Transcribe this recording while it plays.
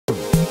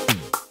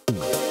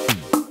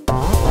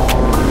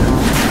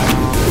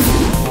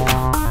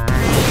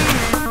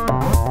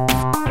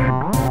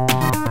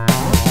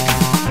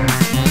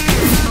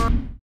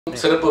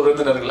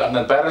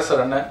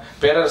நாகேஸ்வர் அண்ணன்,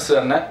 பேரரசு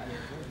அண்ணன்,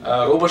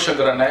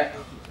 ரூபசங்கர் அண்ணன்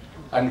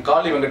அண்ட்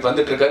காளி வெங்கட்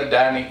வந்துட்டு இருக்காரு,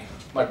 டேனி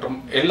மற்றும்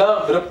எல்லா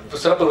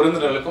சிறப்பு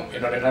விருந்தினர்களுக்கும்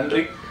என்னுடைய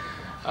நன்றி.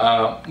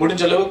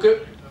 முடிஞ்ச அளவுக்கு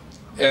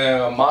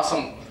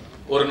மாதம்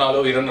ஒரு நாளோ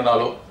 2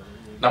 நாளோ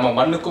நம்ம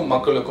மண்ணுக்கும்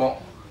மக்களுக்கும்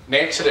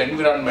நேச்சர்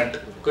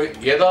என்விரான்மெண்ட்டுக்கு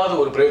ஏதாவது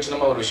ஒரு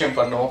பிரயோஜனமாக ஒரு விஷயம்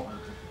பண்ணுவோம்.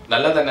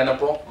 நல்லதை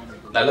நினைப்போம்,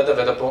 நல்லதை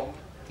விதைப்போம்,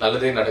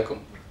 நல்லதே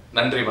நடக்கும்.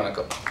 நன்றி,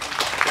 வணக்கம்.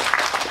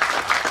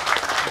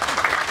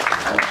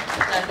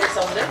 நன்றி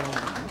சௌந்தர்.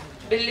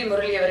 பில்லி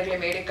முரளி அவர்களை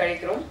மேடைக்கு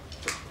அழைக்கிறோம்.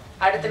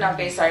 அடுத்து நாம்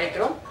பேச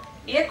அழைக்கிறோம்.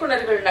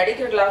 இயக்குநர்கள்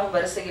நடிகர்களாகும்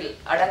வரிசையில்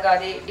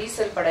அடங்காதே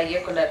டீசல் பட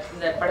இயக்குனர்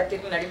இந்த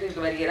படத்திற்கு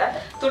நடிப்பிற்கு வருகிறார்.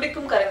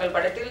 துடிக்கும் கரங்கள்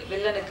படத்தில்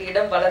வில்லனுக்கு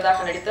இடம்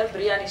வலதாக நடித்த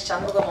பிரியாணி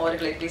சண்முகம்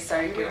அவர்களை பேச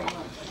அழைக்கிறோம்.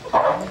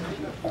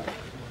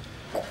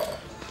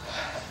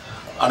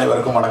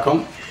 அனைவருக்கும்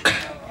வணக்கம்.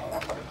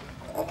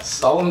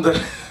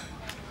 சௌந்தர்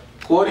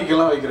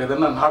கோரிக்கைலாம் வைக்கிறது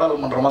என்ன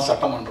நாடாளுமன்றமா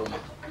சட்டமன்றமா?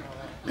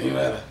 நீ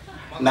வேற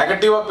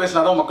நெகட்டிவா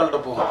பேசினாதான்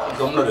மக்கள்கிட்ட போகும்.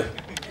 கம்னரு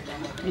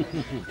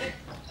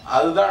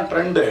அதுதான்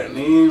ட்ரெண்டு.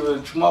 நீ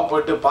சும்மா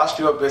போயிட்டு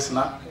பாசிட்டிவா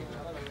பேசினா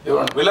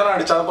இவன் வில்லன்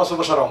அடிச்சாதப்பா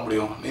சூப்பர் ஸ்டார் ஆக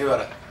முடியும். நீ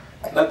வேற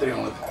என்ன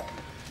தெரியும் உனக்கு?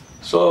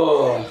 ஸோ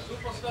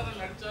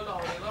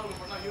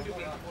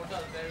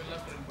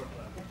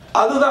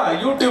அதுதான்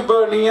யூடியூப்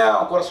நீ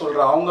ஏன் குறை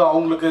சொல்ற?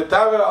 அவங்களுக்கு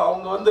தேவை.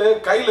 அவங்க வந்து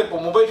கையில் இப்போ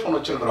மொபைல் ஃபோன்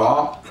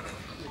வச்சுருக்குறோம்,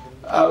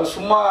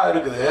 சும்மா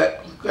இருக்குது,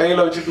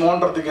 கையில் வச்சுட்டு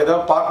நோண்டுறதுக்கு ஏதோ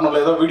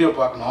பார்க்கணும்ல, ஏதோ வீடியோ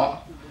பார்க்கணும்,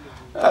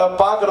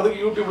 பார்க்கறதுக்கு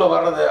யூடியூப்ல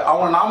வர்றது.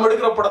 அவங்க நாம்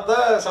எடுக்கிற படத்தை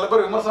சில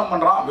பேர் விமர்சனம்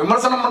பண்ணுறான்,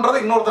 விமர்சனம் பண்ணுறதை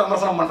இன்னொருத்தன்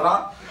விமர்சனம்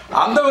பண்ணுறான்,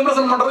 அந்த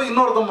விமர்சனம் பண்ணுறதை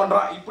இன்னொருத்தன்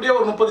பண்ணுறான். இப்படியே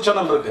ஒரு 30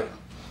 சேனல் இருக்கு.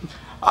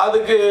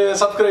 அதுக்கு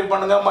சப்ஸ்கிரைப்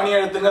பண்ணுங்க, மணி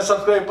எழுத்துங்க,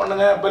 சப்ஸ்கிரைப்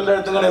பண்ணுங்க, பெல்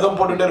எழுத்துங்கன்னு ஏதோ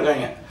போட்டுகிட்டே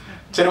இருக்காங்க.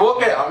 சரி,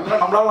 ஓகே,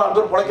 அவங்க நம்மளால 4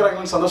 பேர்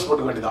பிழைக்கிறாங்கன்னு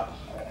சந்தோஷப்பட்டுக்க வேண்டியதான்.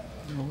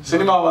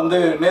 சினிமா வந்து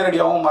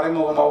நேரடியாகவும்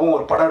மறைமுகமாகவும்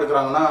ஒரு படம்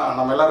எடுக்கிறாங்கன்னா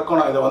நம்ம எல்லாருக்கும்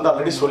நான் இதை வந்து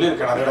ஆல்ரெடி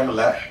சொல்லியிருக்கேன் நிறைய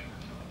இடங்களில்.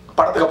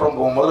 படத்துக்கு அப்புறம்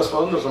போகும் முதல்ல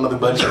சுதந்திரம்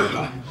சொன்னதுக்கு பதில்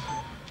சொல்லிடலாம்.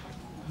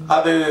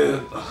 அது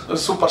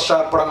சூப்பர்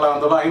ஸ்டார் படங்களாக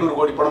இருந்தாலும், 500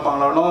 கோடி படமாக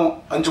இருந்தாலும்,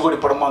 5 கோடி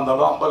படமாக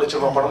இருந்தாலும், 50 லட்ச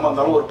ரூபாய் படமாக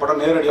இருந்தாலும், ஒரு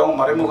படம்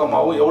நேரடியாகவும்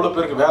மறைமுகமாகவும் எவ்வளோ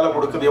பேருக்கு வேலை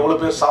கொடுக்குது, எவ்வளோ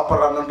பேர்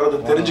சாப்பிட்றாங்கன்றது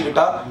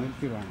தெரிஞ்சுக்கிட்டா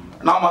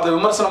நாம் அதை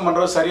விமர்சனம்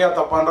பண்ணுறது சரியா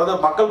தப்பான்றது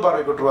மக்கள்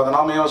பார்வைக்கு விட்டுருவாங்க.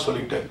 நாம ஏன்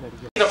சொல்லிட்டு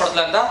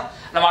படத்துல இருந்தா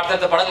நம்ம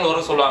அடுத்த படங்கள்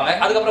வரும் சொல்லுவாங்க.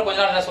 அதுக்கப்புறம் கொஞ்ச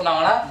நாள் என்ன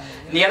சொன்னாங்கன்னா,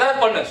 நீ ஏதாவது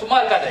பண்ணு, சும்மா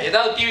இருக்காது,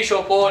 ஏதாவது டிவி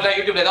ஷோக்கோ இல்லை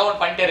யூடியூப்ல ஏதாவது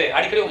ஒன்று பண்ணிட்டு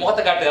அடிக்கடி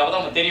முகத்தை காட்டு,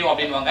 அப்பதான் நமக்கு தெரியும்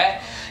அப்படின்வாங்க.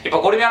 இப்போ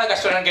கொடுமையான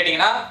கஷ்டம் என்னன்னு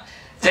கேட்டீங்கன்னா,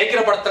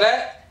 ஜெயிக்கிற படத்துல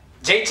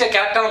ஜெயிச்ச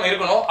கேரக்டர் நம்ம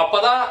இருக்கணும்,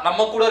 அப்பதான்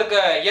நம்ம கூட இருக்க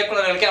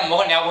இயக்குநர்களுக்கே நம்ம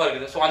முகம் ஞாபகம்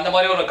இருக்குது. ஸோ அந்த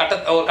மாதிரி ஒரு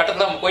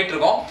கட்டத்தில் நம்ம போயிட்டு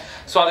இருக்கோம்.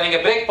 ஸோ அதை நீங்க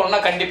பிரேக் பண்ணா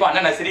கண்டிப்பா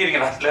அண்ணன்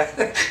சிரிக்கிறீங்க லாஸ்ட்ல.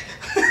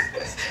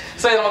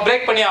 ஸோ இதை நம்ம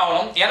பிரேக் பண்ணி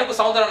ஆகணும். எனக்கு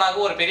சௌந்தரனாக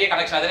ஒரு பெரிய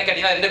கனெக்ஷன். அதுன்னு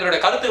கேட்டீங்கன்னா, 2 பேரோட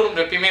கருத்துகளும்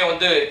எப்பயுமே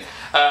வந்து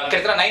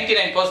கிட்டத்தட்ட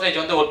 99%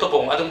 வந்து ஒத்து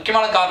போகும். அது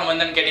முக்கியமான காரணம்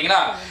என்னன்னு கேட்டீங்கன்னா,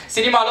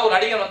 சினிமாவில் ஒரு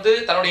நடிகர் வந்து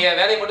தன்னுடைய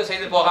வேலையை மட்டும்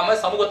செய்து போகாம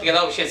சமூகத்துக்கு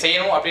ஏதாவது விஷயம்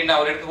செய்யணும் அப்படின்னு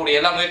அவர் எடுக்கக்கூடிய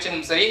எல்லா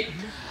முயற்சியும் சரி.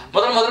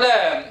 முதல்ல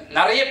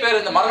நிறைய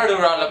பேர் இந்த மரநடு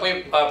விழாவில் போய்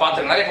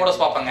பார்த்துருங்க, நிறைய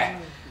போட்டோஸ் பார்ப்பாங்க.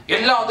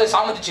 எல்லாம் வந்து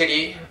சாமந்தி செடி,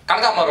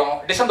 கனகாமரம்,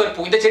 டிசம்பர்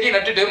பூ, இந்த செடியை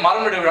நட்டுட்டு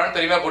மரம் நடு விழான்னு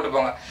பெருமையா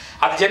போட்டுப்பாங்க.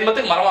 அது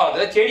ஜென்மத்துக்கு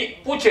மரமாவது செடி,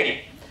 பூச்செடி.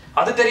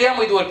 அது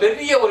தெரியாம இது ஒரு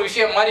பெரிய ஒரு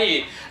விஷயம் மாதிரி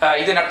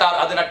இது நட்டார்,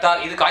 அது நட்டார்,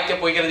 இது காய்க்க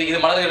போகிறது, இது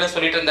மலர்கள்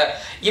சொல்லிட்டு இருந்த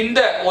இந்த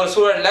ஒரு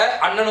சூழல்ல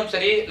அண்ணனும்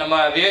சரி, நம்ம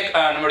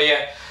நம்முடைய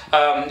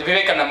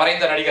விவேக் அண்ணன்,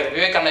 மறைந்த நடிகர்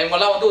விவேக் அண்ணன்,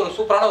 இவங்கெல்லாம் வந்து ஒரு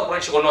சூப்பரான ஒரு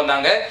புரட்சி கொண்டு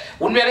வந்தாங்க.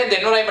 உண்மையிலே இந்த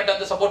என்விரான்மெண்ட்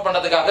வந்து சப்போர்ட்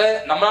பண்றதுக்காக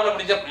நம்மளால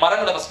முடிஞ்ச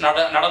மரங்களை ஃபர்ஸ்ட்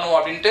நடணும்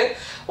அப்படின்ட்டு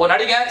ஒரு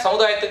நடிகர்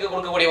சமுதாயத்துக்கு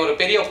கொடுக்கக்கூடிய ஒரு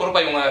பெரிய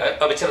பொறுப்பை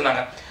இவங்க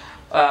வச்சிருந்தாங்க.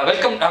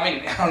 Welcome, I mean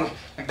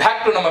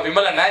back to நம்ம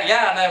விமல் அண்ணன்.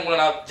 ஏன் அண்ணன் உங்களை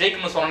நான்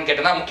ஜெயிக்கணும்னு சொன்னேன்னு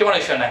கேட்டேன்னா, முக்கியமான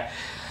விஷயம் என்ன,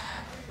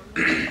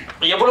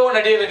 எவ்வளவோ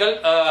நடிகர்கள்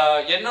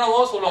என்னவோ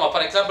சொல்லுவாங்க.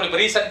 ஃபார் எக்ஸாம்பிள் இப்போ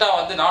ரீசெண்டாக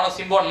வந்து நானும்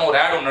சிம்போன்னு ஒரு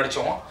ஆட் ஒன்று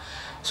நடித்தோம்.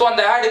 ஸோ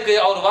அந்த ஆடுக்கு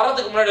அவர்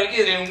வர்றதுக்கு முன்னாடி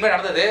வரைக்கும் இது உண்மையாக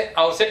நடந்தது.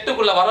 அவர்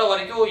செட்டுக்குள்ளே வர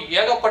வரைக்கும்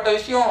ஏகப்பட்ட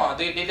விஷயம்,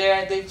 அது டிலே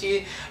ஆகிடுச்சு,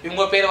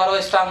 இவங்க பேர் வர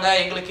வச்சிட்டாங்க,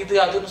 எங்களுக்கு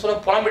இது அதுன்னு சொல்ல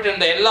புலம்பிட்டு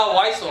இருந்த எல்லா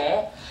வாய்ஸும்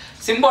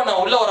சிம்பா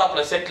உள்ள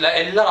வராப்புல செட்ல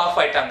எல்லாரும் ஆஃப்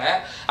ஆயிட்டாங்க.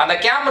 அந்த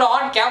கேமரா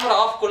ஆன் கேமரா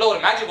ஆஃப்குள்ள ஒரு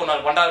மேஜிக்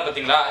ஒன்று பண்றாரு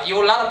பார்த்தீங்களா,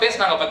 இவ்வளோ நேரம்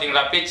பேசினாங்க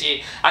பார்த்தீங்களா பேச்சு,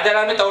 அது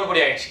எல்லாமே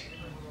தவிர்ப்படி ஆயிடுச்சு.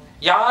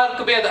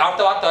 யாருக்குமே அது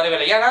அடுத்த வார்த்தை வரவே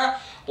இல்லை. ஏன்னா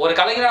ஒரு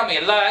கலைஞரை நம்ம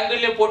எல்லா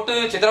ஆங்கிள்லயும் போட்டு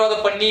சித்திரவதை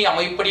பண்ணி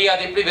அவன் இப்படி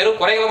அது இப்படி வெறும்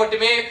குறைகளை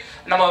மட்டுமே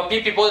நம்ம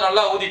பிபி போது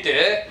நல்லா ஊதிட்டு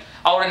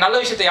அவருடைய நல்ல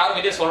விஷயத்தை யாரும்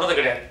வெளியே சொல்றது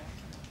கிடையாது.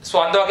 ஸோ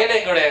அந்த வகையில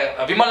எங்களுடைய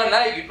விமலன்னா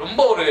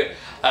ரொம்ப ஒரு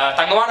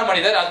தங்கமான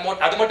மனிதர்.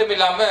 அது மட்டும்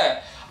இல்லாம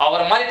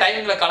அவரை மாதிரி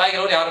டைமிங்ல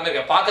கலாய்கிறவர் யாருமே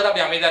இருக்க, பார்க்கதான்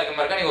அப்படி அமைதியா இருக்க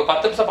மாதிரி இருக்கா. நீங்க ஒரு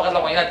 10 நிமிஷம்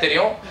பக்கத்துல வாங்கினா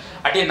தெரியும்,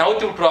 அப்படியே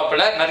நவுத்தி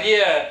விட்டுருவாப்புல, நிறைய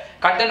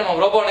கண்டென்ட்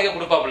நம்ம ரோபோனுக்கே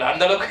கொடுப்பாப்புல.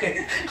 அந்த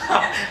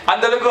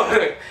அளவுக்கு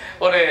ஒரு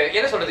ஒரு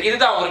என்ன சொல்றது,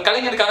 இதுதான் ஒரு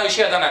கலைஞருக்கான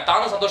விஷயம் தானே.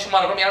 தானும் சந்தோஷமா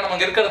இருக்கணும், ஏன்னா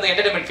நம்ம இருக்கிறது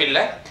என்டர்டைன்மெண்ட்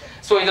ஃபீல்ட்ல.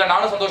 ஸோ இதுல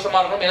நானும் சந்தோஷமா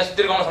இருக்கணும், என்ன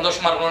சுத்தி இருக்கவங்க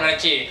சந்தோஷமா இருக்கணும்னு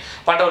நினைச்சு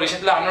பண்ற ஒரு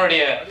விஷயத்துல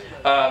அண்ணனுடைய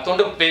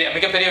தொண்டு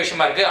மிகப்பெரிய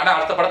விஷயமா இருக்கு. ஆனா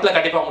அடுத்த படத்துல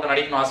கண்டிப்பா உங்களுக்கு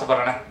நடிக்கணும்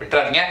ஆசைப்படுறேன்,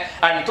 விட்டுறாதீங்க.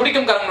 அண்ட்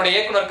துடிக்கும் கரங்களுடைய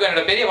இயக்குனருக்கு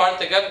என்னோட பெரிய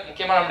வாழ்த்துக்கள்.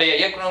 முக்கியமா நம்முடைய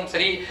இயக்குனரும்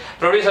சரி,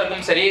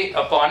 ப்ரொடியூசருக்கும் சரி.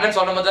 அப்போ அண்ணன்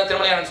சொல்லும் போது தான்,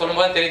 திருமலை அண்ணன் சொல்லும்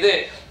போது தெரியுது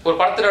ஒரு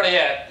படத்தினுடைய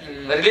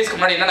ரிலீஸ்க்கு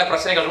முன்னாடி என்னென்ன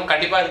பிரச்சனைகள் இருக்கும்.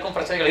 கண்டிப்பா இருக்கும்,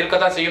 பிரச்சனைகள்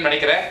இருக்கதான் செய்யும்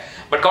நினைக்கிறேன்.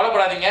 பட்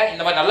கவலைப்படாதீங்க,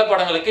 இந்த மாதிரி நல்ல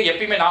படங்களுக்கு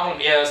எப்பயுமே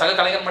நாங்களும் சக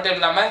கலைஞர் மட்டும்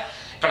இல்லாம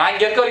இப்போ நான்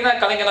இங்கே இருக்க வரைக்கும்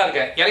நான் கலைஞனாக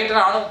இருக்கேன், இறங்கிட்டு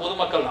நானும்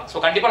பொதுமக்கள் தான். ஸோ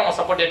கண்டிப்பாக நம்ம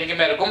சப்போர்ட்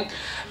என்றைக்குமே இருக்கும்.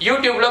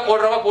 யூடியூப்ல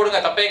போடுறவங்க போடுங்க,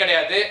 தப்பே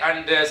கிடையாது.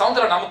 அண்ட்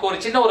சவுந்தரா நமக்கு ஒரு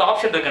சின்ன ஒரு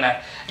ஆப்ஷன் இருக்குண்ணே.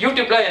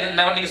 யூடியூப்ல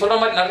நீங்க சொல்ற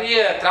மாதிரி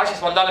நிறைய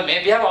கிராஷஸ் வந்தாலுமே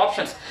we have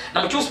ஆப்ஷன்ஸ்,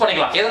 நம்ம சூஸ்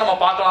பண்ணிக்கலாம் எதை நம்ம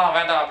பார்க்கலாம்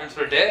வேண்டாம் அப்படின்னு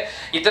சொல்லிட்டு.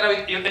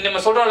 இத்தனை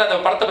நம்ம சொல்றோம்ல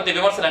அந்த படத்தை பத்தி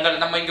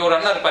விமர்சனங்கள், நம்ம இங்க ஒரு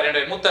அண்ணா இருப்பார்,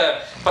 என்னுடைய மூத்த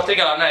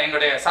பத்திரிகையாளர் அண்ணன்,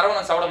 எங்களுடைய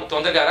சரவணன் சவடமுத்து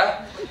வந்திருக்காரா?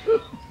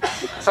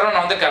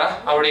 சரவணன் வந்திருக்காரா?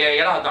 அவருடைய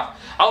இடம் தான்.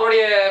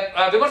 அவருடைய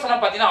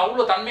விமர்சனம் பார்த்தீங்கன்னா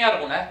அவ்வளோ தன்மையா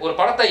இருக்கும்ண்ணே. ஒரு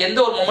படத்தை எந்த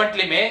ஒரு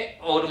மொமெண்ட்லையுமே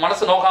ஒரு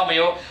மனசு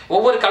நோகாமையோ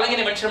ஒவ்வொரு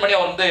கலைஞனை மென்ஷன் பண்ணி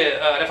அவர் வந்து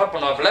ரெஃபர்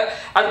பண்ணுவாப்புல.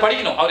 அது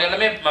படிக்கணும். அவர்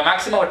எல்லாமே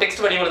மேக்ஸிமம்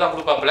டெக்ஸ்ட் வடிவில் தான்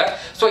கொடுப்பாப்புல.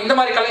 ஸோ இந்த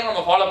மாதிரி கலைஞர்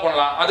நம்ம ஃபாலோ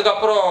பண்ணலாம்.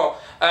 அதுக்கப்புறம்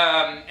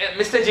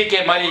மிஸ்டர்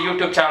ஜிகே மாதிரி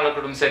யூடியூப் சேனல்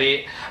இருக்கட்டும் சரி.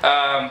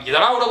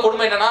 இதெல்லாம் ஒரு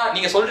கொடுமை என்னன்னா,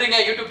 நீங்க சொல்றீங்க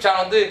யூடியூப்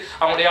சேனல் வந்து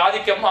அவங்களுடைய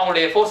ஆதிக்கம்,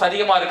 அவங்களுடைய ஃபோர்ஸ்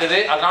அதிகமா இருக்குது,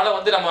 அதனால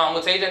வந்து நம்ம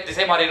அவங்க செய்த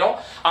திசை மாறிடும்,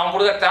 அவங்க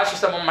கொடுக்குற ட்ராஷ்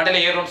சிஸ்டம்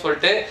மண்டையில ஏறும்னு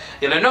சொல்லிட்டு.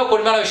 இதுல என்ன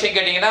கொடுமையான விஷயம்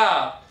கேட்டீங்கன்னா,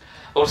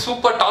 ஒரு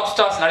சூப்பர் டாப்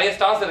ஸ்டார்ஸ் நிறைய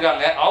ஸ்டார்ஸ்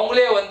இருக்காங்க,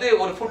 அவங்களே வந்து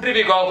ஒரு ஃபுட்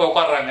ரிவ்யூக்காக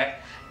உட்காடுறாங்க.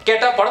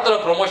 கேட்டா படத்தோட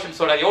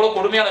ப்ரொமோஷன்ஸோட எவ்வளவு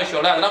கொடுமையான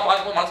விஷயம் இல்லை. அதெல்லாம்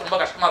பார்க்கும்போது மனசு ரொம்ப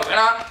கஷ்டமா இருக்கும்.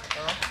 ஏன்னா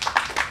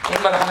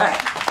உண்மைதானே,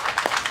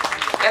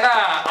 ஏன்னா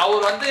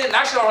அவர் வந்து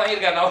நேஷனல் அவார்டு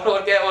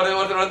வாங்கியிருக்காரு,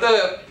 ஒருத்தர் வந்து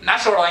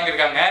நேஷனல் அவார்டு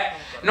வாங்கியிருக்காங்க,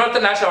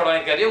 இன்னொருத்தர் நேஷனல் அவார்டு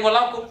வாங்கியிருக்காரு. இவங்க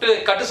எல்லாம் கூப்பிட்டு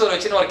கட்டுசோறு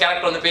வச்சுன்னு ஒரு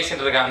கேரக்டர் வந்து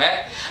பேசிட்டு இருக்காங்க.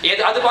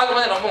 அது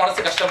பார்க்கும்போது ரொம்ப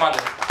மனசு கஷ்டமா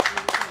இருக்கு.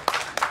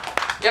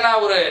 ஏன்னா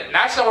ஒரு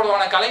நேஷனல் அவார்டு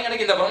வாங்கின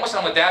கலைஞனுக்கு இந்த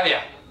ப்ரொமோஷன் நமக்கு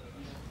தேவையா?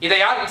 இதை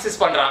யார்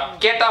இன்சிஸ்ட் பண்றா?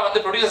 கேட்டா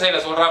வந்து ப்ரொடியூசர்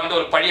சைடில் சொல்றாங்க,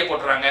 ஒரு பழியை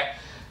போட்டுறாங்க.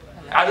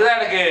 அதுதான்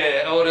எனக்கு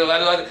ஒரு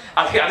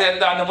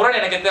அந்த முரண்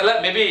எனக்கு தெரியல.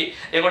 மேபி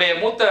எங்களுடைய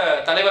மூத்த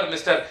தலைவர்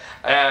மிஸ்டர்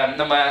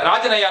நம்ம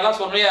ராஜன் ஐயாலாம்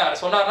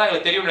சொன்னார்னா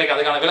எங்களுக்கு தெரியும். எனக்கு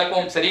அதுக்கான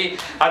விளக்கமும் சரி,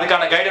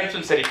 அதுக்கான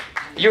கைடன்ஸும் சரி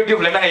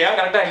யூடியூப்ல என்னங்க ஐயா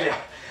கரெக்டா இல்லையா?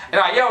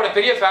 ஏன்னா ஐயாவோட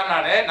பெரிய ஃபேன்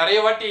நான். நிறைய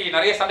வாட்டி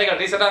நிறைய சண்டைகள்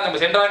ரீசெண்டாக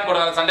நம்ம சென்றான் கூட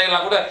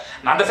சண்டைகள்லாம் கூட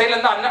அந்த சைட்ல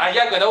இருந்து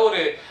ஐயாவுக்கு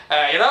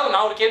ஏதாவது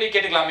நான் ஒரு கேள்வி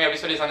கேட்டுக்கலாமே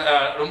அப்படின்னு சொல்லி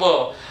ரொம்ப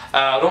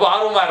ரொம்ப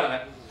ஆர்வமா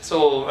இருந்தேன். ஸோ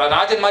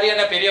ராஜன்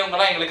மாதிரியான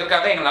பெரியவங்கலாம் எங்களுக்கு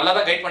இருக்காங்க, எங்களுக்கு நல்லா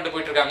தான் கைட் பண்ணிட்டு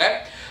போயிட்டு இருக்காங்க.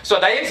 ஸோ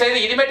தயவு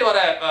செய்து இனிமேட்டு வர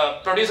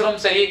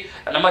ப்ரொடியூசரும் சரி,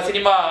 நம்ம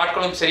சினிமா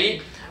ஆட்களும் சரி,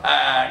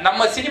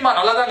 நம்ம சினிமா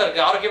நல்லா தாங்க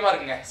இருக்கு, ஆரோக்கியமா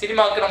இருக்குங்க.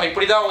 சினிமாவுக்கு நம்ம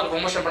இப்படிதான் ஒரு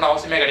ப்ரொமோஷன் பண்ண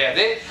அவசியமே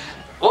கிடையாது.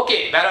 ஓகே,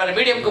 வேற வேற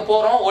மீடியமுக்கு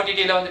போறோம்,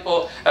 ஓடிடியில வந்து இப்போ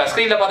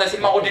ஸ்கிரீன்ல பார்த்த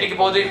சினிமா ஓடிடிக்கு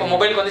போகுது, இப்போ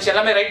மொபைலுக்கு வந்து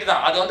எல்லாமே ரைட்டு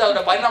தான். அது வந்து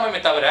அதோட பரிணாமமே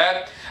தவிர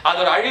அது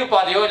ஒரு அழிவு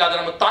பாதையோ இல்லை அதை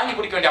நம்ம தாங்கி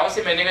பிடிக்க வேண்டிய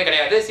அவசியம் எதுவுமே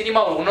கிடையாது. சினிமா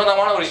ஒரு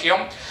உன்னதமான ஒரு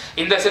விஷயம்.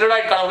 இந்த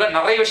செல்லுலாய்ட் கனவுல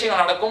நிறைய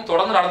விஷயங்கள் நடக்கும்,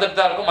 தொடர்ந்து நடந்துட்டு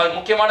தான் இருக்கும்.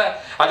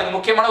 அதுக்கு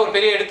முக்கியமான ஒரு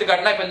பெரிய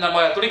எடுத்துக்காட்டுனா இப்போ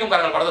நம்ம துடிக்கும்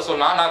கரங்கள் படத்தை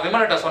சொல்லலாம். நான்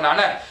விமன்கிட்ட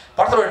சொன்னேன்,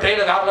 படத்தோட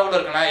ட்ரெயிலர் வேற லெவலில்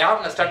இருக்குண்ணா,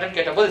 யார் ஸ்டண்ட்னு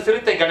கேட்டபோது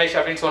சிறுத்தை கணேஷ்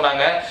அப்படின்னு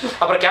சொன்னாங்க.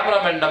 அப்புறம்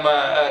கேமராமேன் நம்ம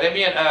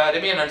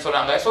ரெமியன்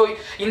சொன்னாங்க. ஸோ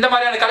இந்த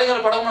மாதிரியான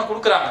கலைஞர்கள் படமும் நான்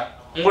கொடுக்குறாங்க.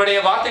 உங்களுடைய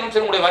வார்த்தைகளும்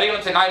சரி, உங்களுடைய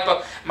வரிகளும் சரி. நான் இப்போ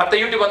மற்ற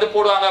யூடியூப் வந்து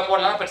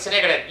போடலாம்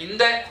பிரச்சனையே கிடையாது.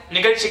 இந்த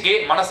நிகழ்ச்சிக்கு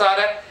மனசார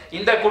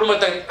இந்த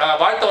குடும்பத்தை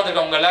வாழ்த்த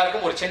வந்திருக்கவங்க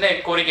எல்லாருக்கும் ஒரு சின்ன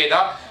கோரிக்கை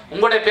தான்.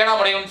 உங்களுடைய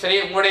பேனாமடையும் சரி,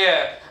 உங்களுடைய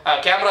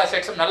கேமரா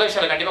செக்ஸும் நல்ல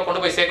விஷயங்களை கண்டிப்பாக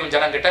கொண்டு போய் சேர்க்கும்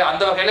ஜனங்கிட்ட.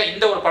 அந்த வகையில்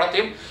இந்த ஒரு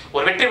படத்தையும்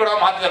ஒரு வெற்றி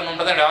படமாக மாற்றி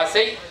தரணுன்றது என்னோட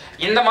ஆசை.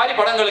 இந்த மாதிரி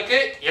படங்களுக்கு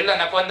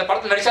எல்லாம் இப்போ இந்த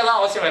படத்தில்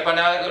நடிச்சாதான் அவசியம் இல்லை.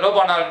 இப்போ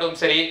ரோபானா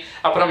இருக்கட்டும் சரி,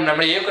 அப்புறம்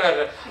நம்முடைய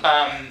இயக்குனர்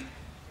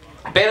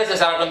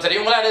பேரரசு ஆகட்டும் சரி,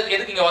 இவங்களாம்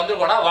எதுக்கு இங்கே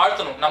வந்திருக்கோம்னா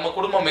வாழ்த்தணும். நம்ம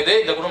குடும்பம் இது,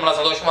 இந்த குடும்பம்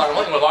சந்தோஷமா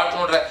இருக்கும், இவங்களை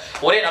வாழ்த்தணுன்ற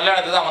ஒரே நல்ல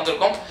இடத்துல தான்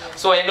வந்திருக்கோம்.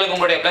 ஸோ எங்களுக்கு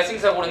உங்களுடைய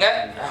பிளஸிங்ஸை கொடுங்க.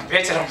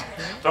 பேசுகிறோம்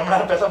ரொம்ப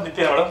நேரம் பேச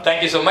நித்திய madam.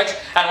 Thank you so much.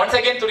 And once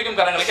again துடிக்கும்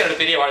காரங்களுக்கு என்னோட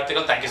பெரிய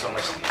வாழ்த்துக்கள். Thank you so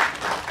much.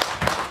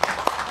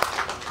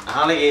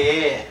 நாளைக்கு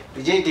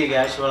விஜய் டிவி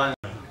ஆக்சுவலாக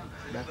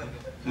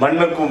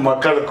மண்ணுக்கும்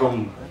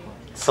மக்களுக்கும்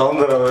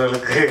சௌந்தர்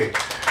அவர்களுக்கு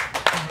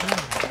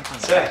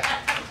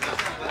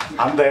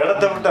அந்த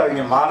இடத்த விட்டு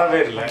அவங்க மாறவே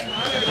இல்லை.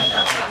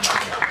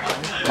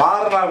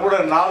 மாறினா கூட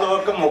 4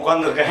 பக்கம்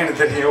உட்காந்துருக்காங்கன்னு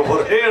தெரியும்,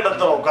 ஒரே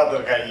இடத்துல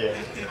உட்காந்துருக்காங்க.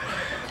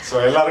 ஸோ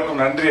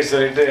எல்லாருக்கும் நன்றியை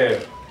சொல்லிட்டு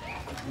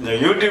இந்த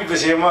யூடியூப்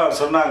விஷயமா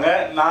சொன்னாங்க.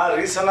 நான்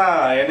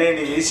ரீசனாக என்னையை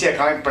நீங்கள் ஈஸியாக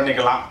கனெக்ட்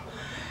பண்ணிக்கலாம்.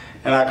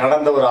 ஏன்னா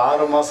கடந்த ஒரு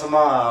 6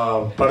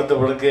 மாதமாக படுத்த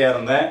படுக்கையாக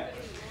இருந்தேன்.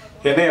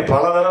 என்னைய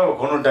பல தடவை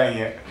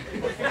கொண்டுட்டாங்க.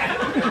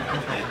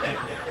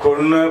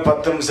 கொன்று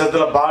 10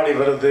 நிமிஷத்தில் பாடி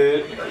வருது,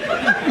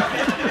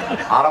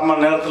 அரை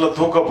மணி நேரத்தில்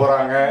தூக்க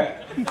போகிறாங்க,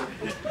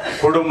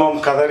 குடும்பம்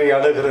கதறி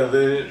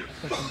அழுகிறது,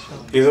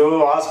 ஏதோ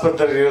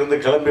ஆஸ்பத்திரியில் இருந்து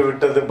கிளம்பி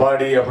விட்டது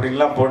பாடி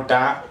அப்படின்லாம்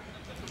போட்டேன்.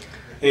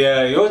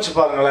 யோசிச்சு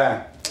பாருங்களேன்,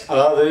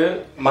 அதாவது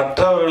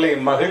மற்றவர்களை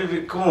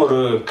மகிழ்விக்கும் ஒரு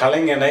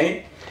கலைஞனை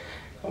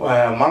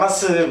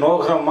மனசு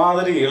நோகிற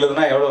மாதிரி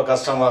எழுதுனா எவ்வளோ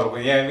கஷ்டமாக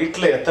இருக்கும். என்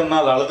வீட்டில் எத்தனை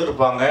நாள்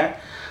அழுதுருப்பாங்க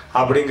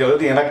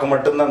அப்படிங்கிறது எனக்கு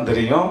மட்டும்தான்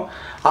தெரியும்.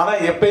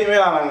 ஆனால் எப்பயுமே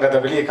நான் அங்கே அதை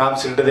வெளியே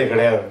காமிச்சுக்கிட்டதே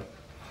கிடையாது.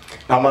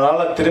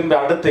 நம்மளால் திரும்பி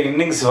அடுத்த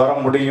இன்னிங்ஸ் வர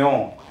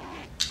முடியும்.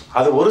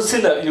 அது ஒரு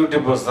சில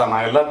யூடியூபர்ஸ் தான்,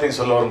 நான் எல்லாத்தையும்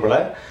சொல்ல விரும்பல.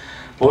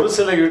 ஒரு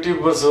சில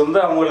யூடியூபர்ஸ் வந்து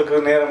அவங்களுக்கு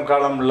நேரம்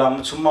காலம்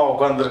இல்லாமல் சும்மா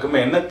உட்காந்துருக்குமே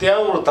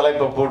என்னத்தையாவது ஒரு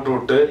தலைப்பை போட்டு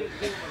விட்டு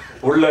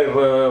உள்ள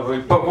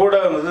இப்போ கூட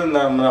வந்து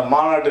இந்த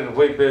மாநாட்டுக்கு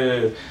போய்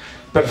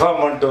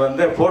பெர்ஃபார்ம் பண்ணிட்டு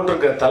வந்து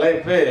போட்டிருக்க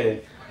தலைப்பு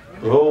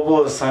ரோபோ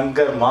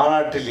சங்கர்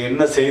மாநாட்டில்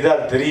என்ன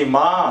செய்தார்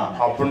தெரியுமா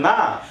அப்படின்னா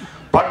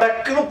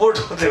படக்குன்னு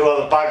போட்டு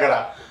அதை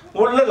பார்க்குறான்.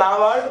 உள்ள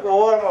நான் வாழ்க்கை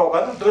ஓரமாக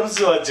உட்காந்து ட்ரிம்ஸ்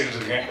வச்சுக்கிட்டு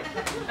இருக்கேன்.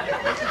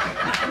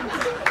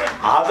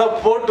 அதை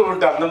போட்டு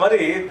விட்டு அந்த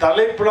மாதிரி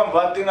தலைப்புலாம்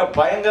பார்த்தீங்கன்னா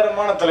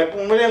பயங்கரமான தலைப்பு.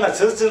 உண்மையிலேயே நான்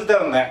சிரிச்சுட்டு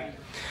தான் இருந்தேன்.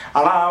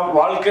 ஆனால்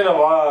வாழ்க்கையில்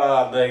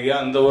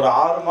அந்த ஒரு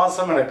 6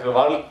 மாதம் எனக்கு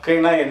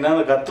வாழ்க்கைனா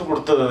என்னன்னு கற்றுக்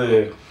கொடுத்தது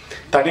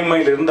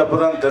தனிமையில் இருந்தப்போ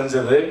தான்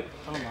தெரிஞ்சது.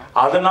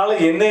 அதனால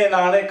என்னைய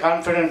நானே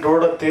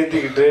கான்ஃபிடென்ட்டோடு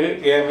தேர்த்திக்கிட்டு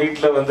என்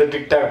வீட்டில் வந்து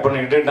டிக்டாக்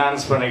பண்ணிக்கிட்டு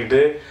டான்ஸ்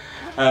பண்ணிக்கிட்டு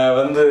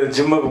வந்து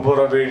ஜிம்முக்கு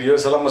போகிற வீடியோ,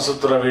 சிலம்ப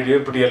சுற்றுற வீடியோ,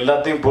 இப்படி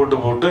எல்லாத்தையும்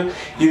போட்டு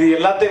இது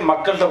எல்லாத்தையும்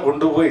மக்கள்கிட்ட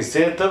கொண்டு போய்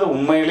சேர்த்தது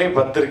உண்மையிலே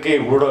பத்திரிகை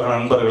ஊடக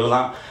நண்பர்கள்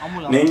தான்.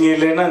 நீங்கள்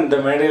இல்லைன்னா இந்த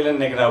மேடையில்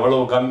இன்னைக்கு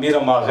அவ்வளவு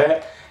கம்பீரமாக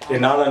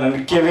என்னால்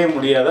நிற்கவே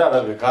முடியாது.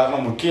 அதற்கு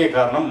காரணம், முக்கிய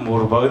காரணம்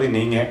ஒரு பகுதி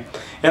நீங்கள்.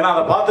 ஏன்னா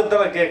அதை பார்த்துட்டு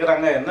தான்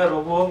கேட்குறாங்க, என்ன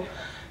ரொம்ப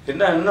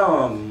என்ன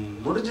இன்னும்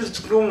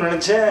முடிஞ்சிருச்சுக்குன்னு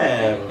நினச்சேன்,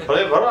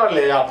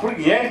 பரவாயில்லையா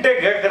அப்படி ஏன்ட்டே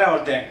கேட்குறேன்.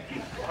 ஒருத்தன்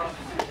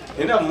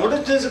என்ன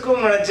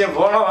முடிஞ்சிருக்குன்னு நினச்சேன்,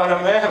 போன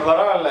வாரமே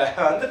பரவாயில்ல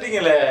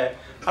வந்துட்டீங்களே,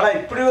 ஆனால்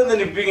இப்படி வந்து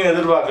நிற்பீங்க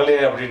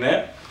எதிர்பார்க்கலையே அப்படின்னு.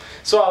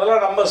 ஸோ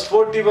அதெல்லாம் நம்ம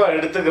ஸ்போர்ட்டிவாக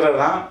எடுத்துக்கிறது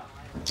தான்.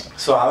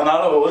 ஸோ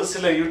அதனால் ஒரு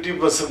சில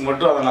யூடியூபர்ஸுக்கு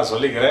மட்டும் அதை நான்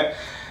சொல்லிக்கிறேன்,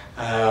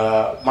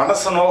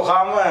 மனசு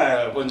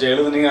நோகாமல் கொஞ்சம்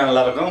எழுதுனீங்கன்னா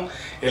நல்லாயிருக்கும்.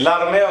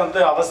 எல்லாருமே வந்து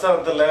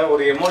அவசரத்தில்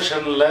ஒரு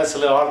எமோஷனில்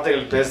சில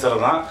வார்த்தைகள்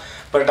பேசுகிறது தான்.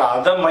 பட்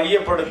அதை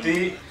மையப்படுத்தி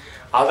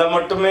அதை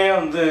மட்டுமே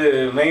வந்து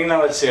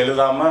மெயினாக வச்சு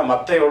எழுதாமல்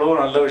மற்ற எவ்வளவோ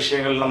நல்ல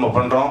விஷயங்கள் நம்ம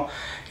பண்ணுறோம்.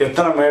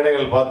 எத்தனை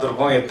மேடைகள்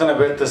பார்த்துருக்கோம், எத்தனை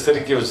பேர்த்த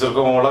சிரிக்கி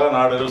வச்சுருக்கோம், உலக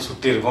நாடுகள்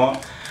சுற்றி இருக்கோம்.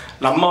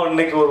 நம்ம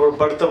இன்னைக்கு ஒரு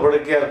படுத்த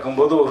படுக்கையாக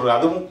இருக்கும்போது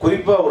அதுவும்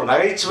குறிப்பாக ஒரு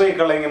நகைச்சுவை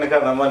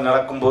கலைஞனுக்கு அந்த மாதிரி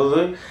நடக்கும்போது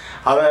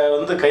அதை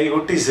வந்து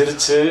கைகொட்டி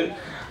சிரித்து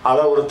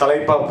அதை ஒரு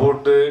தலைப்பாக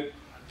போட்டு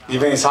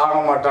இவன் சாக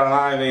மாட்டானா,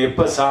 இவன்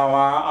எப்போ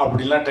சாவான்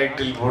அப்படிலாம்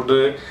டைட்டில் போட்டு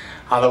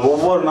அதை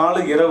ஒவ்வொரு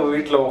நாளும் இரவு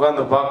வீட்டில்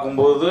உட்காந்து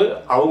பார்க்கும்போது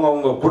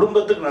அவங்க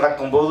குடும்பத்துக்கு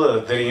நடக்கும்போது அது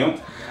தெரியும்.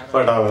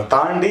 பட் அதை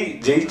தாண்டி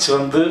ஜெயிச்சு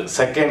வந்து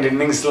செகண்ட்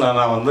இன்னிங்ஸில்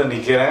நான் வந்து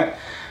நிற்கிறேன்.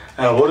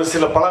 ஒரு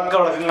சில பழக்க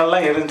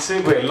வழக்கங்கள்லாம் இருந்துச்சு,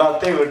 இப்போ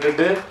எல்லாத்தையும்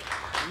விட்டுட்டு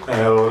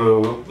ஒரு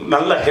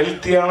நல்ல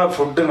ஹெல்த்தியான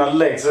ஃபுட்டு,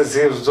 நல்ல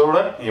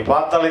எக்ஸசைஸோடு நீங்கள்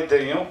பார்த்தாலே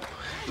தெரியும்.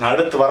 நான்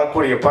அடுத்து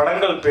வரக்கூடிய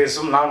படங்கள்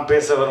பேசும், நான்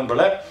பேச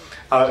விரும்பலை,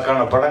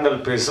 அதற்கான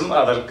படங்கள் பேசும்.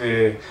 அதற்கு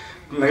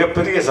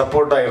மிகப்பெரிய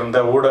சப்போர்ட்டாக இருந்த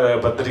ஊடக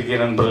பத்திரிகை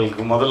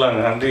நண்பர்களுக்கு முதல்ல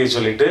நன்றியை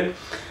சொல்லிவிட்டு,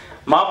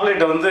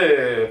 மாப்பிள்ளைகிட்ட வந்து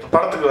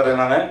படத்துக்கு வரேன்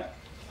நான்.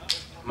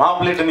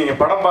 மாப்பிள்ளைகிட்ட நீங்கள்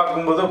படம்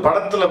பார்க்கும்போது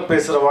படத்தில்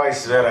பேசுகிற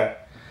வாய்ஸ் வேறு,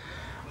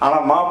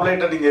 ஆனால்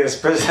மாப்பிள்ளைகிட்ட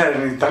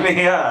நீங்கள்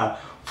தனியாக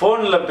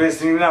ஃபோனில்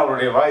பேசுனீங்கன்னா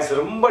அவருடைய வாய்ஸ்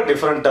ரொம்ப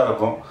டிஃப்ரெண்ட்டாக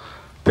இருக்கும்,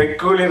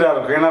 பெக்குலியராக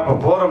இருக்கும். ஏன்னா இப்போ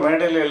போகிற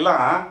மேடையில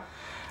எல்லாம்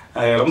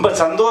ரொம்ப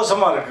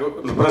சந்தோஷமாக இருக்குது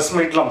இந்த ப்ரெஸ்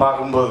மீட்லாம்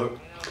பார்க்கும்போது.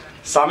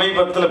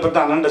 சமீபத்தில் இப்போ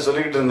தான் அண்ணன்ட்ட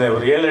சொல்லிக்கிட்டு இருந்தேன்,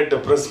 ஒரு 7-8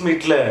 ப்ரெஸ்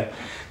மீட்டில்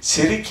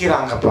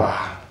சிரிக்கிறாங்கப்பா,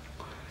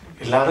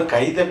 எல்லாரும்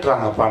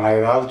கைதட்டுறாங்கப்பா நான்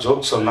ஏதாவது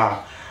ஜோக் சொன்னா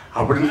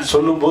அப்படின்னு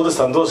சொல்லும்போது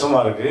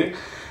சந்தோஷமாக இருக்குது.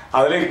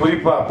 அதுலேயும்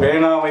குறிப்பாக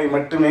பேனாவை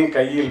மட்டுமே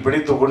கையில்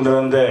பிடித்து கொண்டு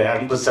வந்த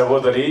அன்பு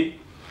சகோதரி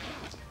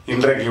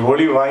இன்றைக்கு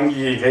ஒளி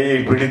வாங்கி கையை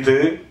பிடித்து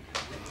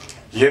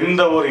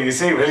எந்த ஒரு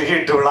இசை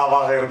வெளியீட்டு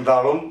விழாவாக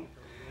இருந்தாலும்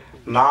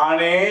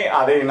நானே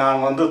அதை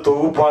நான் வந்து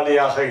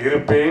தொகுப்பாளியாக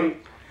இருப்பேன்,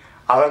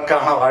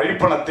 அதற்கான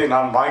வழிப்பணத்தை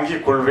நான்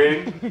வாங்கிக் கொள்வேன்,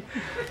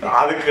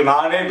 அதுக்கு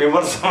நானே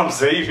விமர்சனம்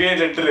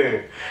செய்வேன் என்று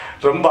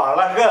ரொம்ப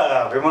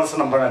அழகாக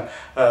விமர்சனம்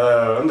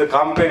வந்து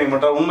காம்பெனி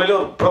பண்ணுறாங்க. உண்மையிலே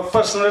ஒரு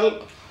ப்ரொஃபஷனல்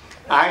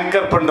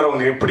ஆங்கர்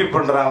பண்ணுறவங்க எப்படி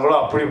பண்ணுறாங்களோ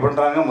அப்படி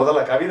பண்ணுறாங்க.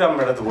 முதல்ல கவிதா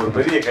மேடத்துக்கு ஒரு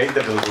பெரிய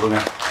கைத்தட்டல்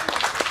கொடுங்க,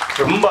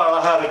 ரொம்ப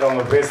அழகாக இருக்குது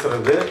அவங்க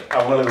பேசுகிறது,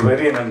 அவங்களுக்கு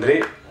பெரிய நன்றி.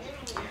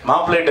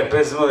 மாப்பிள்ளைகிட்ட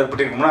பேசும்போது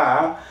எப்படி இருக்கும்னா,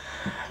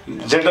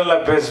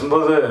 ஜென்ரலாக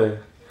பேசும்போது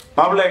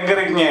மாப்பிள்ளை எங்கே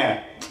இருக்கீங்க,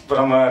 இப்போ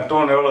நம்ம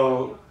டோன் எவ்வளோ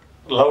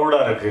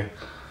லவுடாக இருக்குது,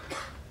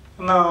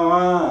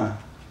 என்னம்மா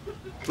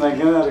நான்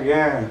இங்கே தான்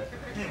இருக்கேன்,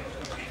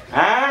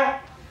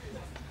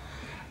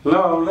 இல்லை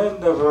மாப்பிள்ள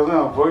இந்த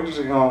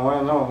போயிட்டுருக்கேன் மாமா,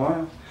 என்னம்மா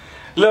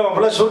இல்லை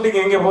மாப்பிள்ள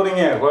ஷூட்டிங் எங்கே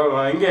போகிறீங்க,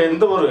 இங்கே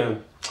எந்த ஊர்,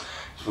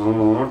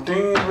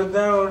 ஷூட்டிங் இப்படி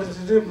தான்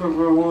முடிச்சுட்டு இப்போ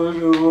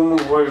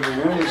ரூமுக்கு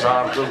போயிட்டுருக்கேன்,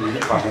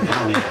 சாப்பிட்டு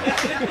பார்க்கணும்.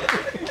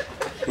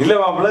 இல்லை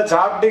மாப்பிள்ள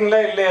சாப்பிட்டீங்களா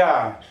இல்லையா,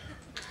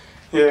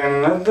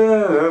 என்னது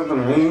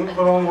மீன்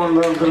குழம்பு கொண்டு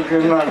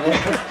வந்துருக்கேன்னாங்க,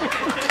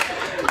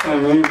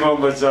 மீன்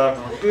குழம்பு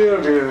சாப்பிட்டு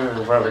அப்படி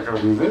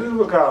பறக்கிறது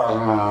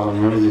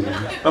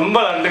ரொம்ப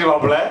நன்றி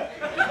மாப்பிள்ள,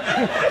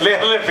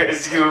 இல்லையா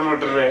பேசிக்கிறோன்னு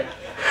விட்டுருவேன்.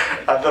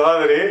 அந்த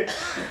மாதிரி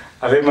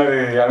அதே மாதிரி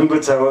அன்பு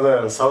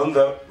சகோதரர்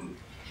சவுந்தர்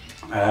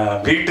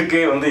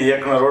வீட்டுக்கே வந்து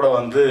இயக்குனரோட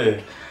வந்து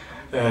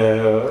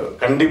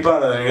கண்டிப்பாக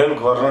அந்த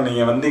நிகழ்வுக்கு வரணும்.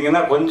 நீங்கள்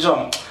வந்தீங்கன்னா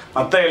கொஞ்சம்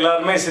மற்ற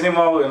எல்லாருமே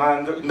சினிமாவு நான்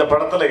இந்த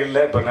படத்தில்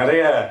இல்லை, இப்போ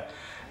நிறைய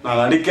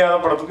நான் நடிக்காத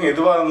படத்துக்கும்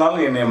எதுவாக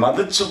இருந்தாலும் என்னை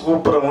மதித்து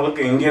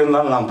கூப்பிட்றவங்களுக்கு எங்கே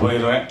இருந்தாலும் நான்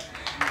போயிடுவேன்.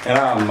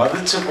 ஏன்னா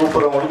மதித்து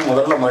கூப்பிட்றவங்களுக்கு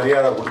முதல்ல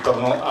மரியாதை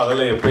கொடுத்துடணும்,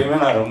 அதில் எப்பயுமே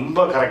நான்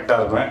ரொம்ப கரெக்டாக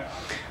இருப்பேன்.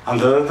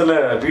 அந்த விதத்தில்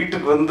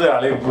வீட்டுக்கு வந்து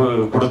அழைப்பு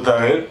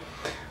கொடுத்தாரு.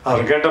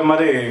 அவர் கேட்ட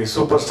மாதிரி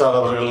சூப்பர் ஸ்டார்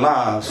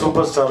அவர்கள்லாம்,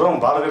 சூப்பர்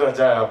ஸ்டாரும் பாரதி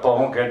ராஜா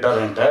அப்பாவும்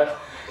கேட்டார் என்கிட்ட,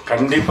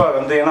 கண்டிப்பாக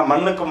வந்து ஏன்னா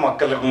மண்ணுக்கும்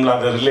மக்களுக்கும்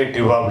அது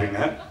ரிலேட்டிவா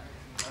அப்படின்னு.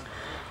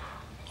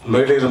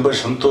 உண்மையிலே ரொம்ப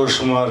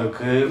சந்தோஷமாக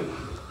இருக்குது.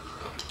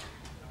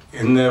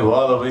 என்னை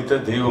வாழ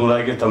வைத்த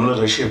தெய்வங்களாகிய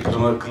தமிழ் ரஷ்ய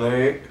பெருமக்களே,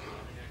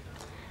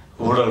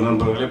 ஊடக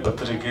நண்பர்களே,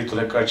 பத்திரிகை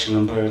தொலைக்காட்சி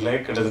நண்பர்களே,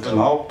 கிட்டத்தட்ட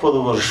 40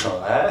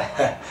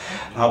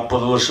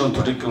 வருஷம்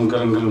துடிக்கும்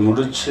கரங்கள்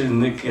முடிச்சு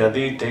இன்னைக்கு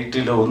அதே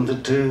டைட்டில்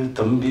வந்துட்டு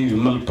தம்பி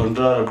விமல்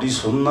பண்ணுறார் அப்படி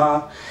சொன்னால்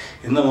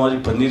இந்த மாதிரி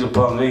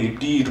பண்ணியிருப்பாங்க,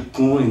 இப்படி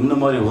இருக்கும், இந்த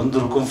மாதிரி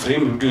வந்திருக்கும்,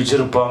 ஃப்ரேம் இப்படி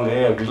வச்சுருப்பாங்க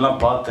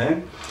அப்படின்லாம் பார்த்தேன்.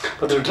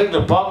 பட்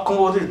ட்ரெயினில்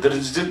பார்க்கும்போது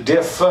தெரிஞ்சுட்டு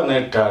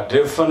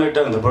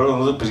டெஃபினட்டாக இந்த படம்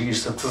வந்து பெரிய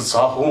சக்ஸஸ்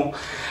ஆகும்,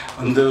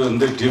 இந்த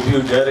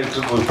டெபியூ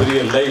டைரக்டருக்கு ஒரு பெரிய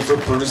லைஃப்,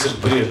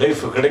 ப்ரொடியூசருக்கு பெரிய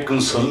லைஃப்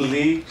கிடைக்கும்னு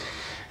சொல்லி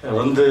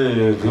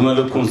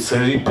விமலுக்கும்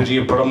சரி பெரிய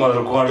படமாக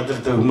இருக்கும்.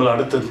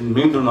 அடுத்தது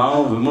மீண்டும்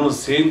நானும் விமலும்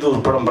சேர்ந்து ஒரு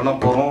படம் பண்ண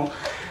போகிறோம்.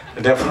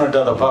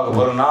 டெஃபினட்டாக அதை பார்க்க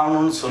போகிறேன்.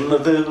 நானும்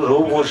சொன்னது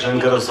ரோபோ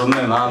சங்கரை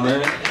சொன்னேன். நான்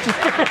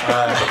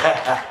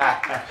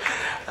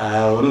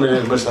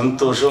உண்மையிலே ரொம்ப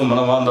சந்தோஷம்,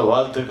 மனமார்ந்த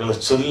வாழ்த்துக்களை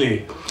சொல்லி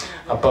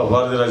அப்பா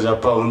பாரதிராஜ்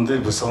அப்பா வந்து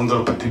இப்போ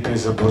சவுந்தரை பற்றி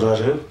பேச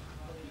போகிறாரு.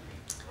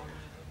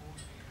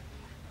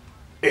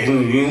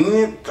 என்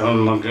இனிய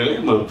தமிழ் மக்களே,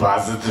 ஒரு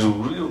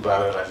பாசத்திற்குரிய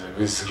பாரதிராஜா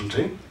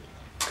பேசுகின்றேன்.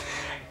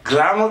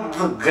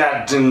 கிராமத்து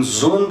காற்றின்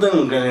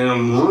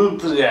சொந்தங்களின்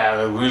முழுத்திரியாத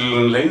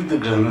உயிரில் லைத்து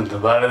கிடந்த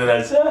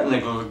பாரதிராஜா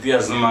இன்னைக்கு ஒரு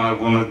வித்தியாசமான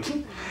குணத்தில்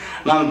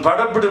நான்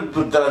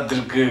படப்பிடிப்பு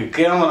தளத்திற்கு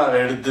கேமராவை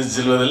எடுத்து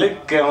செல்வதில்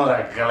கேமரா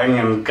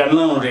கலைஞன்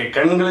கண்ணனுடைய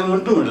கண்களை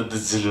மட்டும் எடுத்து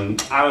செல்வேன்.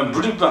 அவன்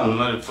பிடிப்பான் அந்த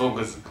மாதிரி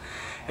ஃபோக்கஸ்.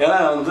 ஏன்னா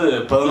வந்து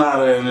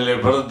 16 நிலை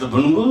படத்து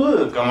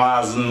பண்ணும்போது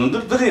கமல்ஹாசன்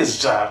வந்து பெரிய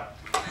ஸ்டார்.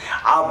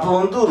 அப்போ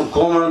வந்து ஒரு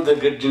கோமணத்தை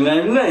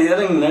கட்டினா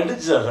இறங்கி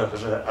நடிச்சார்.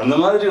 அந்த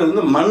மாதிரி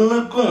வந்து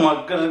மண்ணுக்கும்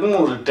மக்களுக்கும்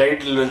ஒரு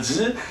டைட்டில்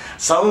வச்சு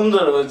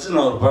சவுந்தரை வச்சு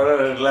நான் ஒரு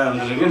படம் எடுக்கலாம்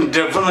இருந்திருக்கேன்.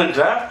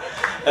 டெஃபினட்டாக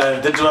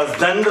திட் வாஸ்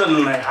தண்டர்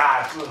மை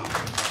ஹார்ட்.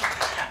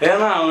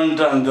 ஏன்னா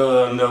அவன்ட்டு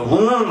அந்த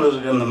உணர்வு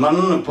இருக்குது, அந்த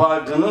மண்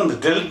பார்க்கணும். அந்த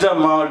டெல்டா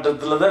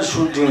மாவட்டத்தில் தான்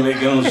ஷூட்டிங்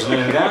வைக்கணும்னு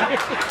சொல்லியிருக்கேன்.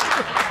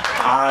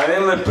 அதே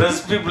மாதிரி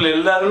ப்ரெஸ் பீப்புள்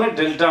எல்லாருமே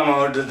டெல்டா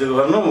மாவட்டத்துக்கு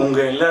வரணும்.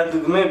 உங்கள்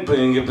எல்லாத்துக்குமே இப்போ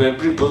இப்போ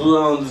எப்படி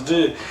பொதுவாக வந்துட்டு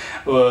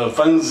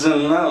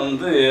ஃபங்க்ஷன்னா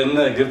வந்து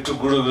என்ன கிஃப்ட்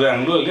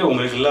கொடுக்குறாங்களோ இல்லையா,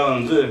 உங்களுக்கெல்லாம்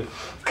வந்து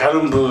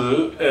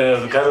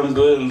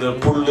கரும்பு இந்த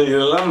புல்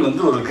இதெல்லாம்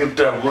வந்து ஒரு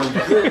கிஃப்டாக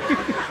கொடுத்து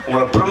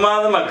உங்களை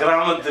பிரமாதமாக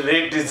கிராமத்து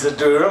வேட்டி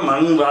சட்டையோட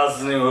மண்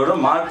வாசனையோட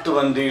மாட்டு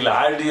வண்டியில்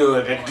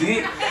ஆடியோவை கட்டி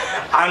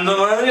அந்த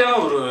மாதிரியான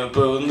ஒரு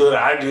இப்போ வந்து ஒரு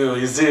ஆடியோ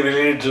இசை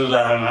வெளியீட்டு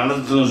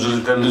நடத்துன்னு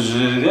சொல்லி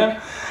சொல்லியிருக்கேன்.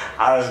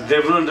 அதை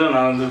டெஃபினட்டாக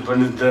நான் வந்து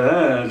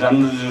பண்ணித்தரேன்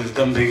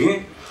தம்பிக்கு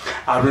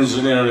அப்படின்னு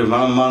சொல்லி என்னுடைய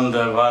மனமார்ந்த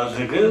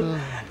வாழ்த்துக்கு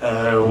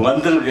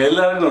வந்திருக்க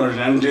எல்லாருக்கும் ஒரு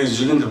நன்றி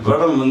சொல்லி இந்த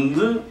படம்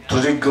வந்து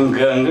துடிக்கும்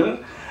கரங்கள்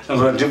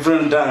நம்ம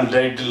டிஃப்ரெண்ட்டாக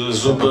டைட்டில்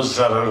சூப்பர்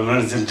ஸ்டார்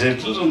நினச்ச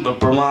டைட்டில் ரொம்ப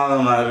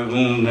பிரமாதமாக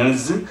இருக்கும்னு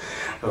நினச்சி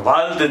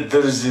வாழ்த்து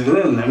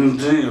தெரிஞ்சுக்கிறேன்.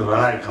 நன்றி,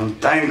 வணக்கம்.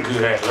 தேங்க்யூ.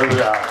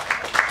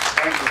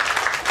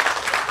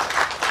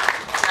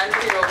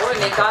 நன்றி ரோபோ.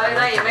 இன்னைக்கு காலையில்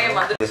தான் இமயம்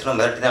வந்து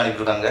மிரட்டி தான்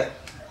அனுப்பிவிட்டாங்க.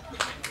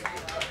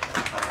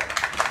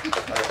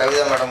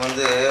 கவிதா மேடம்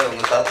வந்து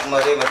உங்கள்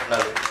சரத்குமாரே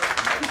மிரட்டினாரு,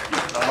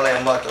 நம்மளை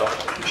ஏமாத்துறோம்.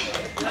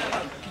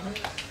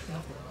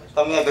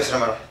 கம்மியாக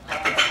பேசுகிறேன் மேடம்.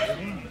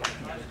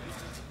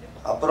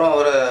 அப்புறம்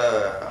ஒரு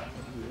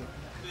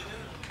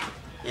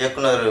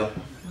இயக்குனர்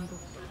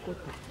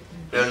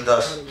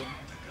வேல்தாஸ்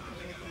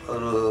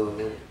ஒரு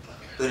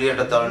பெரிய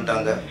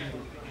இடத்தாளுன்ட்டாங்க,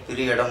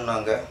 பெரிய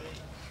இடம்னாங்க.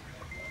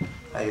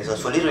 அது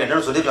சார் சொல்லிடுவேன்,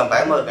 என்னென்னு சொல்லிடலாம்,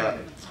 பயமாக இருக்கேன்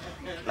எனக்கு.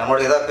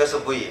 நம்மளோட ஏதாவது பேச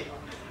போய்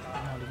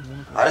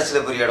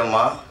அரசியல் பெரிய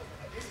இடமா,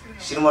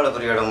 சினிமாவில்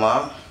பெரிய இடமா,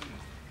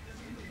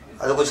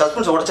 அது கொஞ்சம்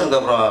சஸ்பென்ஸ் உடைச்சிருங்க.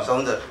 அப்புறம்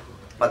சவுந்தர்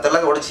மற்ற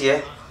எல்லாத்தையும் உடைச்சியே,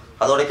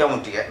 அதை உடைக்காம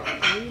விட்டீங்க.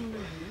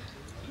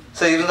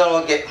 சரி, இருந்தாலும்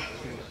ஓகே.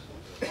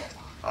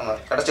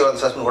 ஆமாம், கடைசி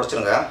வளர்ந்து சஸ்பென்ஸ்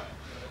உடைச்சிருங்க.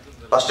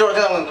 ஃபஸ்ட்டு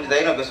உடச்சா அவங்க கொஞ்சம்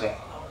தைரியம் பேசுவேன்.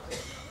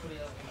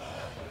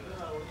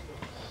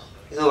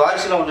 இது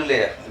வாரிசுலாம் ஒன்றும்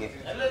இல்லையா?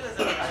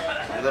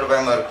 இது வேறு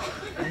பயமாக இருக்கும்.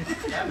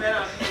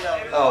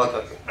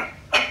 ஓகே.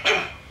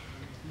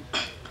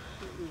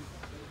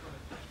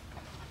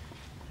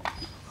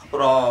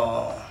 அப்புறம்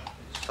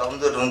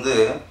சவுந்தர் வந்து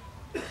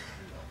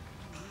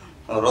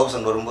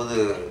ரோபசன் வரும்போது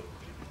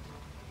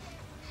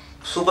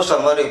சூப்பர்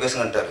ஸ்டார் மாதிரி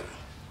பேசுங்கன்ட்டார்.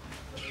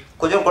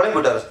 கொஞ்சம் குழம்பு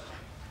போயிட்டார்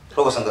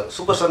ரோபசங்கர்.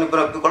 சூப்பர் ஸ்டார்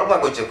இப்போ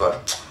குழம்பாக்கி வச்சுப்பா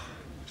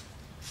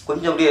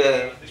கொஞ்சம் அப்படியே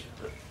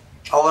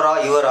அவரா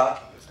இவரா.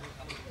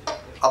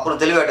 அப்புறம்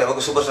தெளிவாயிட்டார்,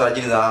 ஓகே சூப்பர் ஸ்டார்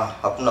ரஜினி தான்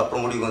அப்படின்னு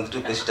அப்புறம் முடிவுக்கு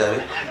வந்துட்டு பேசிட்டாரு.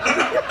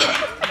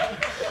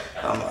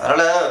 ஆமாம்,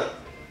 அதனால்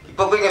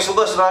இப்போ போய் இங்கே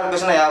சூப்பர் ஸ்டார்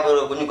பேசினா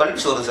கொஞ்சம்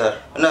கன்ஃபியூஸ் வருது சார்.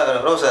 என்ன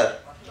ரோபோ சார்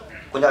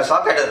கொஞ்சம்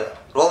ஷாக் ஆகிட்டார்.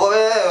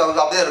 ரோபோவே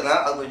அப்படியே இருக்குங்க,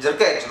 அது கொஞ்சம்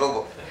ஜெர்க் ஆகிடுச்சு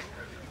ரோபோ.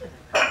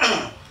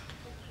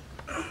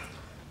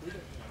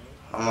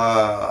 நம்ம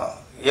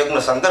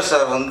இயக்குனர் சங்கர்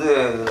சார் வந்து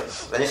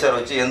ரஜினி சார்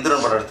வச்சு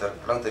எந்திரன் படம் எடுத்தார்,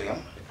 எனக்கு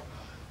தெரியும்.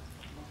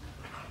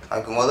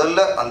 அதுக்கு முதல்ல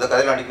அந்த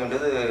கதையில் நடிக்க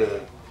வேண்டியது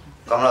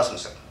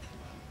கமல்ஹாசன் சார்.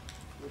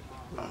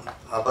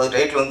 அப்போ அது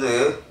டைட்டில் வந்து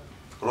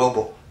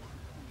ரோபோ.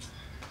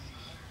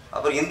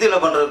 அப்புறம்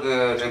ஹிந்தியில் பண்ணுறதுக்கு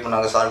ட்ரை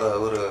பண்ணாங்க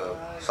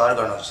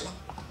ஷாருக்கான வச்சு.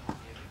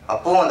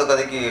 அப்போவும் அந்த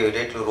கதைக்கு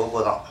டைட்டில்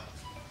ரோபோ தான்.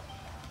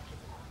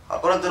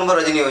 அப்புறம் திரும்ப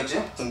ரஜினியை வச்சு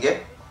இங்கே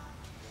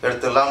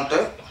எடுத்துடலான்ட்டு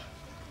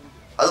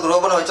அதுக்கு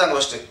ரோபோன்னு வச்சாங்க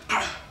ஃபஸ்ட்டு.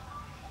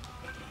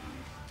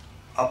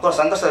 அப்புறம்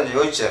சங்கர் சார்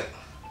யோசிச்சார்,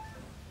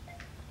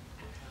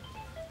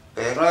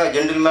 ஏற்கனவே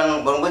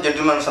ஜென்டில்மேன் வரும்போது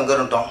ஜென்டில்மேன்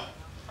சங்கர்ன்ட்டோம்.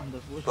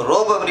 இப்போ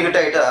ரோபோ இப்படி ஹிட்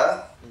ஆகிட்டா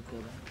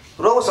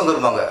ரோபோ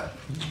சங்கர்பாங்க.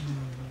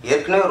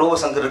 ஏற்கனவே ரோபோ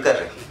சங்கர்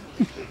இருக்காரு,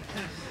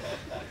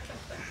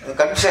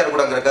 கன்ஃபியூஸ்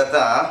ஆகிடக்கூடாங்கிறக்காக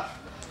தான்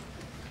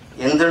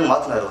எந்திரன்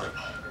மாற்றினார் அவர்.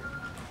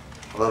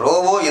 இப்போ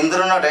ரோபோ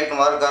எந்திரனா டைரக்ட்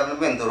மாற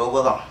காரணமே இந்த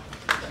ரோபோ தான்.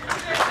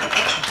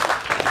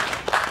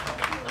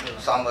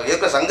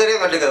 ஏற்க சங்கரே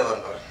வெள்ளிக்கிற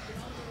பாருங்க,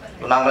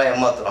 நாங்களாம்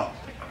ஏமாத்துறோம்.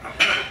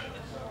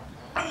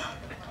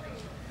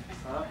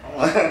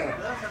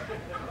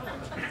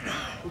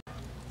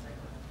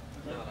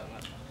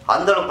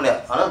 அந்த அளவுக்கு.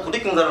 ஆனால்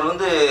துடிக்குங்கிறது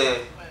வந்து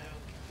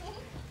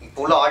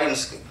இப்போ உள்ள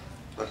ஆடியன்ஸுக்கு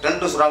இப்போ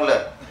டென்ட்டு சொல்கிறாங்களே,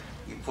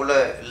 இப்போ உள்ள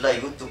எல்லா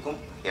யூத்துக்கும்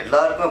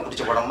எல்லாருக்குமே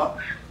பிடிச்ச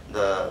படமாக இந்த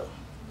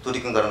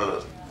துடிக்குங்கிறங்கள்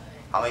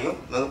அமையும்.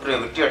 மிகப்பெரிய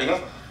வெற்றி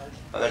அடையும்.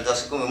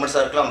 தாஸுக்கும்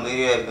விமர்சகருக்கெல்லாம்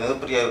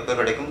மிகப்பெரிய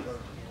பேர் கிடைக்கும்.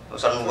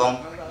 சண்முகம்,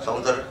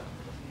 சவுந்தர்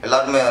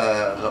எல்லாருமே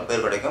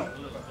பேர் கிடைக்கும்.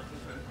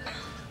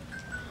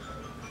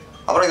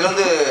 அப்புறம் இதில்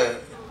வந்து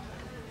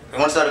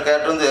விமர்சகர்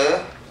கேரக்டர் வந்து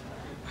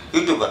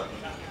யூடியூபர்,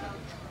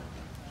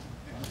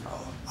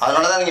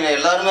 அதனால தான் நீங்கள்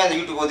எல்லாருமே அந்த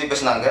யூடியூப் பற்றி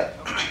பேசினாங்க.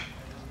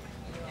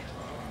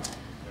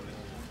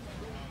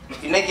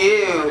 இன்னைக்கு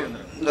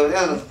இந்த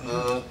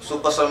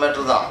சூப்பர் ஸ்டார்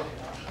மேட்டர் தான்.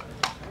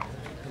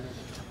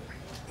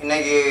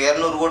 இன்னைக்கு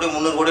 200 கோடி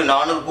 300 கோடி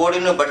 400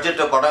 கோடின்னு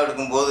பட்ஜெட்டை படம்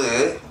எடுக்கும்போது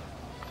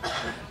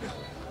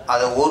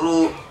அதை ஒரு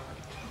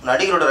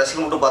நடிகரோட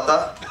ரசிகர் மட்டும் பார்த்தா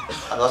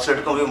அந்த வசூல்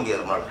எடுக்கவே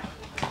முடியாது. நம்மளால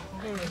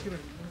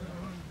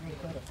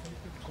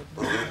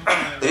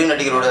பெரிய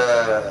நடிகரோட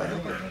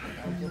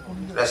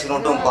ரசிகர்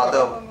மட்டும் பார்த்தா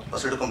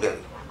வசூல் எடுக்க முடியாது.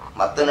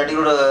 மற்ற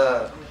நடிகரோட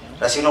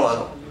ரசிகனும்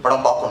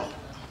படம் பார்க்கணும்.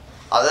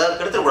 அதை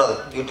கெடுத்துடக்கூடாது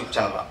யூடியூப்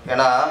சேனல்லாம்.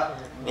 ஏன்னா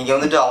நீங்கள்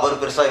வந்துட்டு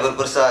அவர் பெருசா இவர்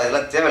பெருசா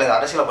இதெல்லாம் தேவையில்லை.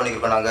 அரசியலாக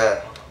பண்ணிக்கிருக்கோம், நாங்கள்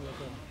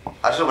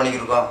அரசியல்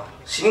பண்ணிக்கிருக்கோம்.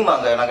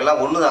 சினிமாங்க, நாங்கள்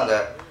எல்லாம் ஒன்று தாங்க.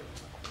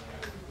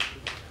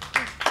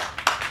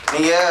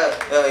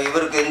 நீங்கள்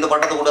இவருக்கு இந்த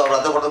பட்டத்தை கொடு, அவர்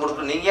அந்த பட்டத்தை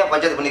கொடுத்து நீங்கள் ஏன்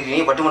பஞ்சாயத்து பண்ணிக்கிறீங்க,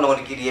 நீங்கள் பட்டிமன்றம்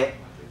பண்ணிக்கிறீங்க.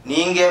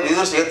 நீங்கள்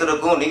வியூவர்ஸ்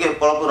ஏற்றுறதுக்கும் நீங்கள்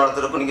குழப்பம்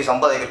நடத்துறதுக்கும் நீங்கள்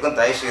சம்பாதிக்கிறதுக்கும்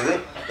தயவு செய்து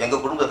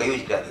எங்கள் குடும்பத்தை கை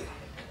வச்சுக்காது.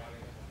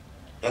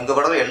 எங்கள்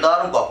படத்தை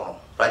எல்லாரும் பார்க்கணும்.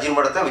 ரஜினி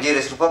படத்தை விஜய்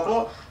ரசிகர்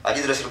பார்க்கணும்,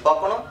 அஜித் ரசிகர்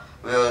பார்க்கணும்,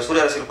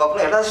 சூர்யா ரசிகர்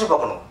பார்க்கணும், எல்லா ரசிகரும்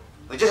பார்க்கணும்.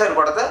 விஜய் சார்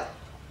படத்தை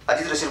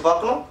அஜித் ரசிகர்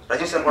பார்க்கணும்,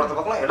 ரஜினி சார் படத்தை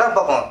பார்க்கணும், எல்லாரும்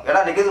பார்க்கணும். ஏன்னா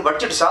இன்றைக்கி இது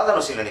பட்ஜெட்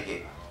சாதாரண விஷயம் இல்லை. இன்றைக்கி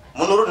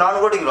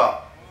 300-400 கோடிக்கிறோம்.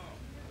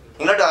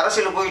 இல்லாட்டி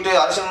அரசியல் போயிட்டு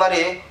அரசியல் மாதிரி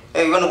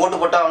இவனுக்கு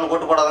ஓட்டு போட்டா அவனுக்கு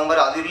ஓட்டு போடாத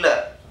மாதிரி அது இல்லை.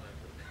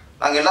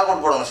 நாங்கள் எல்லாம்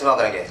ஓட்டு போடுவோம்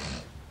சினிமாக்காரங்க.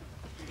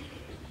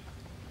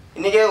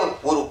 இன்றைக்கே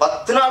ஒரு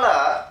 10 நாளாக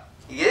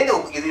ஏங்க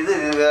இது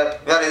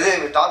வேறு எது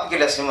டாபிக்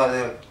இல்லை சினிமா.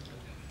 இது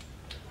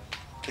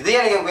இதையே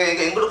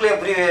நீங்கள் எங்களுக்குள்ளே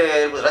பிரிவு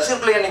ஏற்படுது,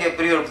 ரசிகர்களுக்குள்ளே நீங்கள்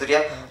பிரிவு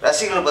ஏற்படுத்துறியா?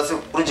 ரசிகர்கள் பஸ்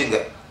புரிஞ்சுங்க,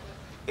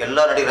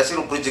 எல்லா நடிகர்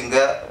ரசிகர்களும் புரிஞ்சுங்க.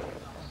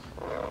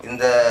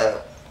 இந்த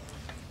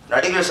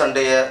நடிகர்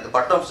சண்டையை, இந்த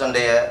பட்டம்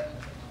சண்டையை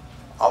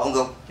அவங்க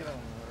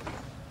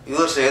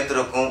வியூவர்ஸை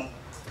ஏற்றுறக்கும்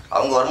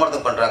அவங்க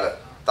வருமானத்துக்கு பண்ணுறாங்க.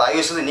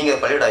 தயவு செய்து நீங்கள்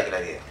பள்ளியிட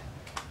ஆக்கிறாங்க.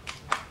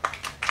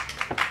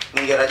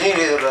 நீங்கள்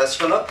ரஜினி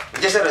ரசிக்கணும்,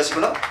 விஜய் சார்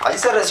ரசிக்கணும்,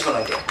 அஜித் சார்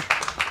ரசிக்கணும். இங்கே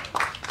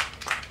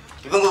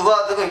இவங்க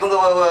விவாதத்துக்கும்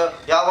இவங்க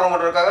வியாபாரம்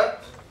பண்ணுறதுக்காக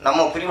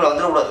நம்ம பிரிவில்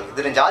வந்துடக்கூடாது.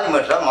 இது ஜாதி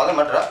மேட்டரா மதம்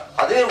மேட்டரா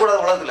அதுவே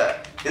கூடாது உலகத்தில்.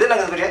 இதே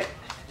நாங்கள் பெரிய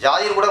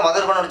ஜாதியில் கூட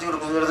மதம் கூட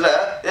நடிச்சுக்கிறதுல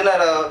என்ன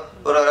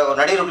ஒரு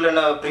நடிகருக்குள்ள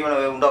என்ன பிரிவினை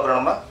உண்டாக்குறோம்.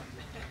 நம்ம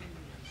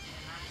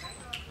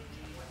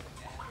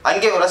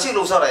அங்கே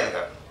ரசிகர்கள்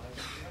உஷாராயிருங்க.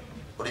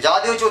 ஒரு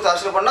ஜாதியை வச்சு ஒரு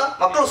அரசியல் பண்ணால்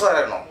மக்கள்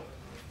உஷாராயிடணும்,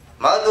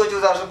 மதத்தை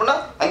வச்சு அரசியல்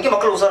பண்ணால் அங்கே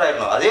மக்கள்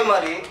உஷாராயிடணும். அதே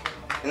மாதிரி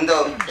இந்த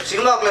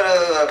சினிமாக்குள்ள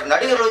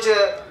நடிகர்கள் வச்சு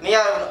நீ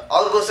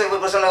அவர் பெருசு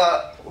இவர்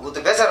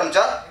பெருசு பேச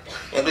ஆரம்பிச்சா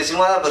எங்களுக்கு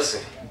சினிமா தான் பெருசு.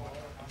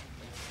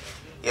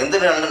 எந்த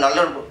நல்ல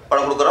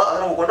படம் கொடுக்குறோம் அதை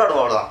நம்ம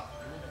கொண்டாடுவோம், அவ்வளோதான்.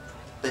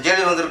 இந்த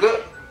ஜெயிலில் வந்திருக்கு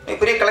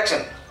பெரிய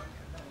கலெக்ஷன்,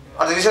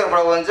 அடுத்த விசார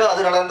படம் வந்து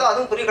அது நல்லா இருந்தால்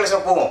அதுவும் பெரிய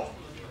கலெக்ஷன் போகும்.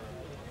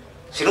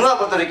 சினிமா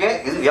பொறுத்த வரைக்கும்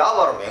இது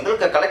வியாபாரம்,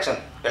 எங்களுக்கு கலெக்ஷன்.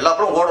 எல்லா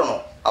படம்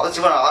ஓடணும், அப்போ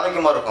சினிமா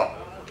ஆரோக்கியமாக இருக்கும்.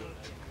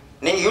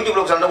 நீங்கள்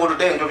யூடியூப்பில் சண்டை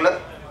போட்டுட்டு எங்களுக்குள்ள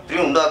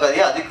பிரிவு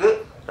உண்டாக்காதீங்க. அதுக்கு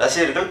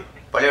ரசிகர்கள்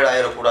பள்ளியிட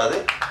ஆயிடக்கூடாது.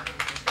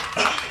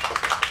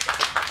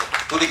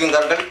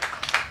 துடிக்குங்கார்கள்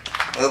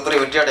மிகப்பெரிய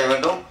வெற்றி அடைய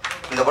வேண்டும்.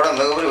 இந்த படம்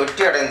மிகப்பெரிய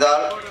வெற்றி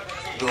அடைந்தால்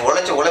இவங்க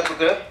உழைச்ச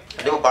உழைப்புக்கு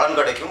கண்டிப்பாக பலன்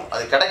கிடைக்கும்.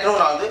 அது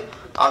கிடைக்கணும்னு நான் வந்து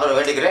ஆண்டவரை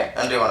வேண்டிக்கிறேன்.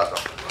 நன்றி,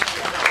 வணக்கம்.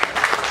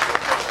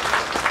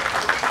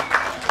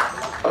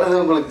 அது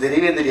உங்களுக்கு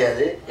தெரியவே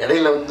தெரியாது.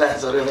 இடையில வந்து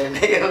நான் சொல்கிறேன்,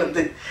 நீங்கள்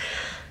வந்து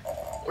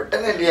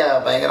உடனே இல்லையா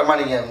பயங்கரமாக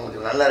நீங்கள்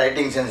உங்களுக்கு நல்ல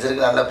ரைட்டிங் சென்ஸ்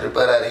இருக்குது, நல்லா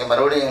ப்ரிப்பேர் ஆகிறீங்க.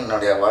 மறுபடியும்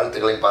என்னுடைய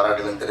வாழ்த்துக்களையும்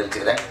பாராட்டுகளையும்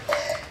தெரிவிச்சுக்கிறேன்.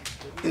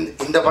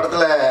 இந்த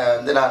படத்தில்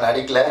வந்து நான்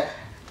நடிக்கலை,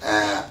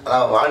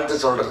 நான்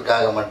வாழ்த்து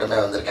சொல்கிறதுக்காக மட்டுமே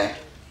வந்திருக்கேன்.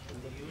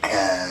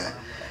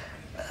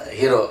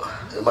 ஹீரோ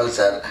விமல்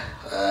சார்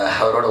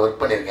அவரோட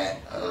ஒர்க் பண்ணியிருக்கேன்.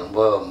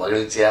 ரொம்ப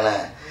மகிழ்ச்சியான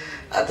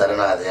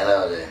தருணம் அது. ஏன்னா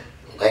ஒரு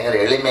பயங்கர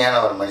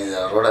எளிமையான ஒரு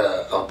மனிதர், அவரோட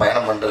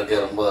பயணம் பண்ணுறதுக்கு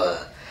ரொம்ப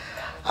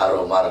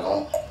ஆர்வமாக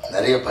இருக்கும்.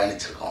 நிறைய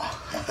பயணிச்சிருக்கோம்.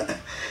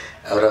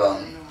 அப்புறம்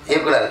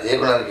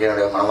இயக்குனருக்கு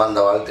என்னுடைய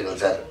மனமார்ந்த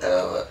வாழ்த்துக்கள் சார்.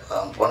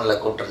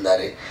 ஃபோனில்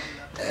கூப்பிட்டுருந்தார்.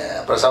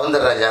 அப்புறம்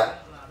சவுந்தரராஜா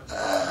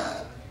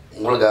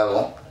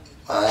உங்களுக்காகவும்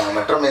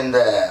மற்றும் இந்த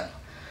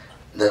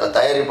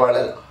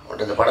தயாரிப்பாளர்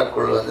மற்றும் இந்த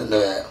படக்குழு வந்து இந்த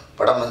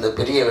படம் வந்து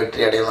பெரிய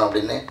வெற்றி அடையணும்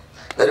அப்படின்னு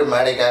வெறும்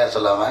மேடைக்காக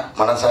சொல்லாமல்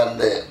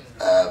மனசார்ந்து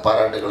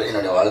பாராட்டுகளையும்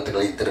என்னுடைய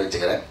வாழ்த்துக்களையும்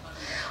தெரிவிச்சுக்கிறேன்.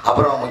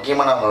 அப்புறம்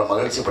முக்கியமாக நான் உங்களை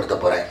மகிழ்ச்சிப்படுத்த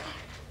போகிறேன்.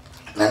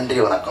 நன்றி,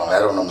 வணக்கம்.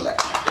 வேறு ஒன்றும் இல்லை.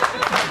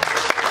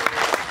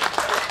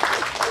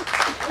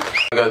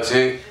 தொலைக்காட்சி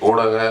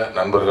ஊடக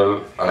நண்பர்கள்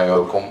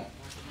அனைவருக்கும்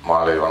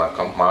மாலை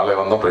வணக்கம். மாலை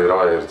வந்தோம், இப்போ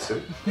இரவாயிருச்சு.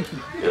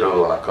 இரவு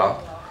வணக்கம்.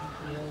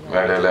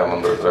 மேடையில்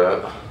அமர்ந்திருக்கிற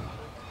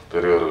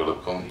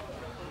பெரியவர்களுக்கும்,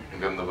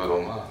 இங்கேருந்து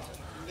போயிருவோமா,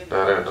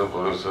 டைரக்டர்,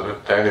 ப்ரொடியூசர்,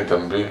 டேனி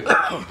தம்பி,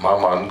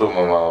 மாமா அன்பு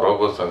மாமா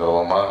ரோபோ சங்கர்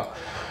மாமா,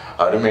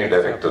 அருமை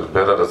டைரக்டர்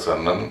பேரரசு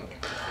அண்ணன்,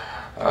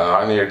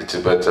 ஆணி அடிச்சு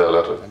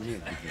பேச்சாளர்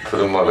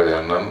திருமலை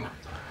அண்ணன்,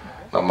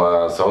 நம்ம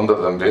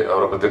சவுந்தர் தம்பி,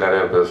 அவரை பற்றி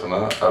நிறைய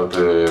பேசணும்.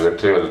 அடுத்து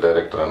வெற்றிவேல்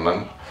டைரக்டர்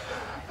அண்ணன்,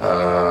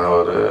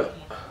 ஒரு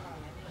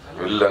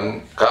வில்லன்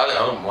காளி,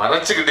 அவர்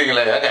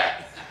மறைச்சிக்கிட்டீங்களே ஏங்க,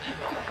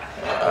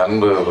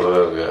 அன்பு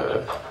பிரதர்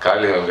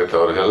காளி வெங்கட்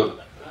அவர்கள்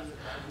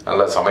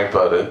நல்லா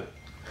சமைப்பார்.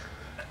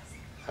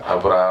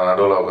 அப்புறம்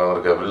நடுவில்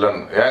உட்காந்துருக்க வில்லன்,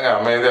 ஏங்க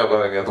அமைதியாக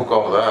உட்காந்துருக்கீங்க,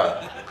 தூக்கம் வருதா?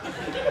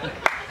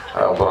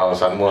 அப்புறம்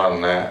சண்முக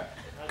அண்ணன்,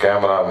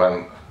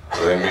 கேமராமேன்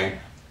ரெமி,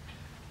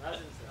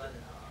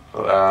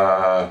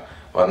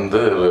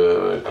 வந்து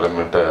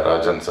கிளம்பிட்ட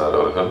ராஜன் சார்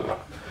அவர்கள்,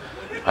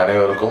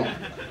 அனைவருக்கும்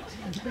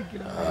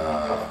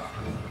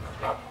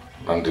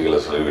நன்றிகளை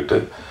சொல்லிவிட்டு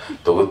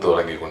தொகுத்து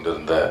வழங்கி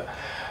கொண்டிருந்த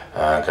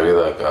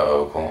கவிதா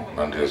அக்காவுக்கும்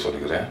நன்றியை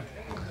சொல்கிறேன்.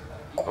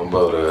 ரொம்ப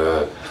ஒரு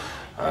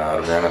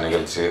அருமையான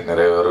நிகழ்ச்சி.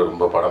 நிறைய பேர்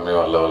ரொம்ப படமே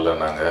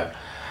வரலன்னாங்க.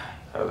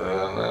 அது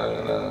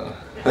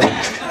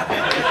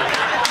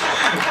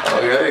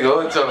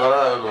கவனிச்சவங்க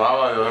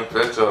மாமா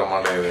பேச்சு வர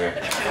மாட்டேங்குது,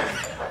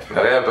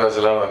 நிறையா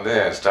பேசலாம் வந்து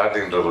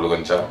ஸ்டார்டிங் ட்ரபிள்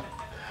கொஞ்சம்.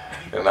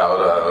 ஏன்னா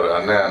அவர்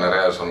அண்ணன்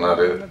நிறையா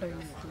சொன்னார்,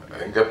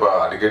 எங்கேப்பா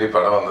அடிக்கடி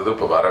படம் வந்தது,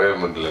 இப்போ வரவே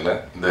முடியலன்னு.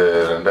 இந்த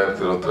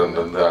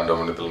 2022 ஆண்டு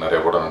மணித்தில் நிறைய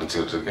படம்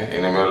நடிச்சுக்கிட்டு இருக்கேன்.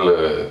 இனிமேல்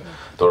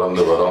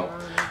தொடர்ந்து வரும்.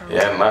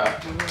 ஏன்னா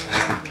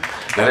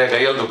நிறைய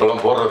கையெழுத்து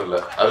படம் போடுறதில்ல,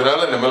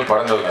 அதனால இனிமேல்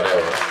படங்கள் நிறையா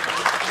வரும்.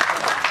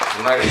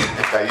 முன்னாடி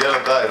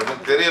கையெழுத்தா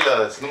எனக்கு தெரியல,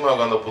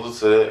 சினிமாவுக்கு வந்த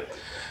புதுசு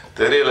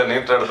தெரியல,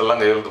 நீட்ட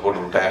இடத்துலாம் கையெழுத்து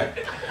போட்டுவிட்டேன்.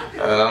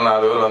 அதனால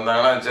 4 பேர்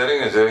வந்தாங்கன்னா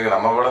சரிங்க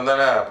நம்ம படம்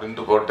தானே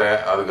அப்படின்ட்டு போட்டேன்.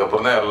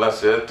 அதுக்கப்புறம் தான் எல்லாம்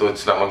சேர்த்து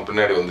வச்சு நமக்கு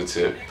பின்னாடி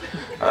வந்துச்சு.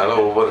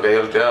 அதனால் ஒவ்வொரு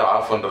கையெழுத்தையாக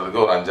ஆஃப்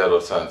பண்ணுறதுக்கு ஒரு 5-6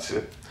 வருஷம் ஆச்சு.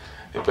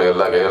 இப்போ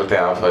எல்லா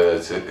கையெழுத்தையும் ஆஃப்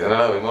ஆயாச்சு.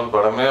 இதனால் விமல்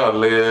படமே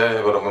வரலையே,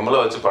 இவர் விமலை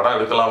வச்சு படம்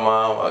எடுக்கலாமா,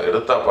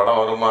 எடுத்தால்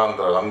படம் வருமா,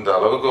 அந்த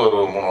அளவுக்கு ஒரு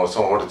 3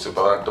 வருஷம் ஓடிச்சு.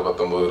 18,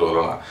 19,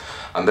 20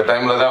 அந்த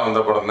டைமில் தான்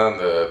வந்த படம் தான்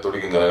இந்த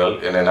துடிக்குங்கரங்கள்.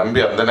 என்னை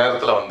நம்பி அந்த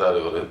நேரத்தில் வந்தார்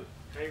இவர்.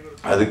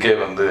 அதுக்கே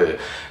வந்து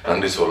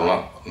நன்றி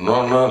சொல்லணும்.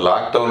 இன்னொன்று,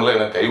 லாக்டவுனில்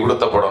எனக்கு கை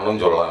கொடுத்த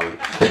படம்னு சொல்லலாம்.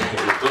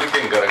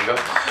 துடிக்குங்கரங்கள்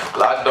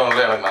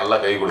லாக்டவுனில் எனக்கு நல்லா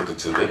கை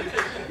கொடுத்துச்சுது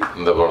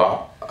இந்த படம்.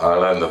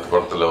 அதனால் இந்த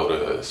படத்தில் ஒரு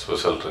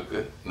ஸ்பெஷல்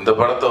இருக்குது. இந்த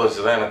படத்தை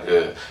வச்சு தான் எனக்கு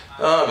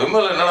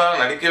விமல் என்னடா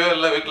நடிக்கவே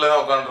இல்லை, வீட்டில்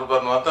தான்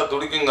உட்காந்துருப்பாருன்னு பார்த்தா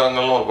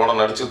துடிக்குங்கரங்கள்னு ஒரு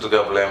படம் நடிச்சுட்டு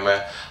இருக்காப்லையாமே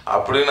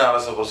அப்படின்னு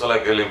அரசு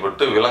புசலாக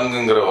கேள்விப்பட்டு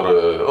விலங்குங்கிற ஒரு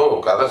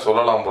கதை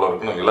சொல்லலாம் போல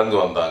இருக்குன்னு விலங்கு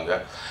வந்தாங்க.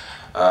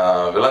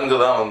 விலங்கு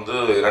தான் வந்து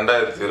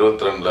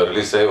 2022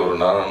 ரிலீஸ் ஆகி ஒரு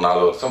 4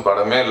 வருஷம்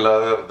படமே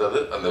இல்லாத இருந்தது.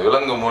 அந்த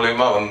விலங்கு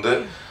மூலயமா வந்து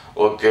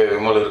ஓகே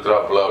விமல்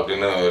இருக்கிறாப்புல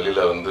அப்படின்னு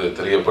வெளியில் வந்து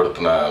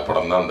தெரியப்படுத்தின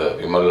படம் தான் அந்த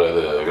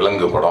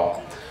விலங்கு படம்.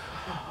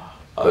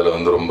 அதில்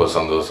வந்து ரொம்ப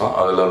சந்தோஷம்.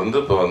 அதில் வந்து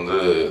இப்போ வந்து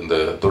இந்த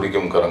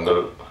துடிக்கும்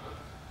கரங்கள்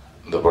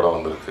இந்த படம்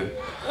வந்திருக்கு.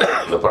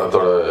 இந்த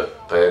படத்தோட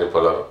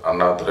தயாரிப்பாளர்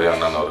அண்ணாதுரை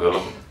அண்ணன்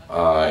அவர்களும்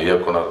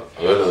இயக்குனர்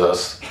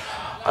வேலுதாஸ்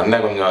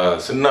அண்ணன் கொஞ்சம்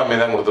சின்ன அம்மை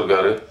தான்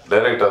கொடுத்துருக்காரு.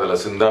 டைரக்ட்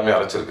அதில் சிந்தாமே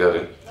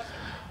அரைச்சிருக்காரு.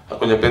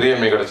 கொஞ்சம் பெரிய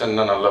அம்மை கிடச்சா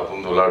இன்னும் நல்லா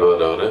புந்து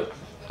விளையாடுவார் அவர்.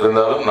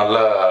 இருந்தாலும்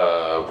நல்லா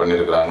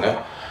பண்ணியிருக்கிறாங்க.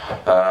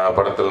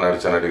 படத்தில்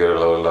நடித்த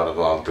நடிகர்கள்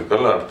எல்லாருக்கும்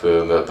வாழ்த்துக்கள். அடுத்து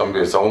இந்த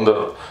தம்பி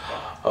சவுந்தர்,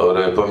 அவர்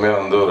எப்பவுமே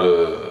வந்து ஒரு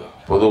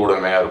பொது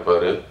உடைமையாக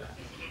இருப்பார்.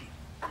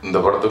 இந்த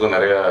படத்துக்கும்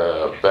நிறைய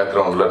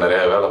பேக்ரவுண்டில்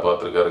நிறைய வேலை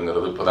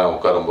பார்த்துருக்காருங்கிறது இப்போ தான்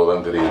உட்காரும் போது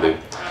தான் தெரியுது.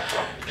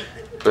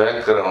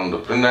 பேக்ரவுண்டு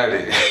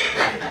பின்னாடி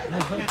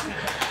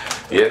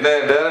என்ன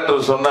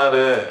டைரக்டர்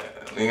சொன்னார்,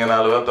 நீங்கள்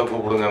 4 பேர்த்த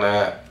கூப்பிடுங்கண்ணே.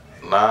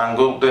 நான்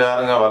கூப்பிட்டு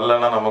யாருங்க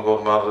வரலன்னா நமக்கு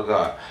ஒரு மாதிரி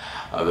இருக்கும்.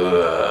 அது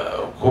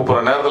கூப்பிட்ற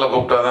நேரத்தில்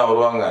கூப்பிட்டா தான்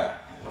வருவாங்க.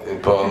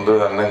 இப்போ வந்து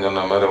அண்ணன்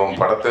சொன்ன மாதிரி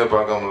அவன் படத்தையே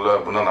பார்க்க முடியல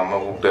அப்படின்னா நம்ம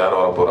கூப்பிட்டு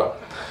யாரும் வரப்போகிறா.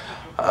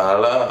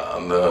 அதனால்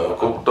அந்த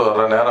கூப்பிட்டு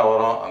வர்ற நேரம்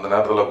வரும், அந்த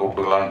நேரத்தில்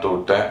கூப்பிட்டுக்கலான்ட்டு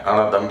விட்டேன்.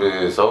 ஆனால் தம்பி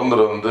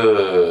சவுந்தர் வந்து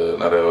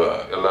நிறைய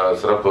எல்லா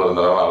சிறப்பு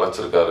இருந்தனாலும்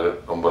அழைச்சிருக்காரு,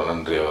 ரொம்ப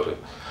நன்றி அவர்.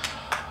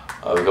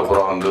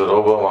 அதுக்கப்புறம் வந்து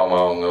ரோபோ மாமா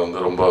அவங்க வந்து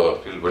ரொம்ப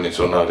ஃபீல் பண்ணி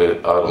சொன்னார்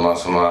 6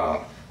 மாதமாக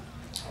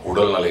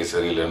உடல்நிலை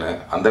சரியில்லைன்னு.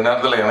 அந்த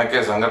நேரத்தில்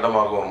எனக்கே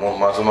சங்கடமாக இருக்கும். ஒரு 3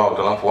 மாதமாக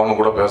அவர்கிட்டலாம் ஃபோனு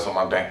கூட பேச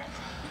மாட்டேன்.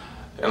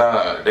 ஏன்னா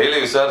டெய்லி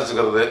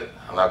விசாரிச்சுக்கிறது,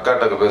 அந்த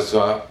அக்காட்டக்கு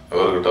பேசுவேன்,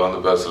 இவர்கிட்ட வந்து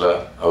பேசலை.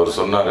 அவர்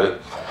சொன்னார்,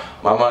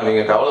 மாமா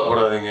நீங்கள்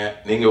கவலைப்படாதீங்க,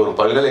 நீங்கள் ஒரு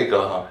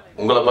பல்கலைக்கழகம்,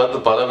 உங்களை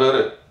பார்த்து பல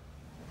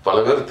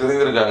பேர்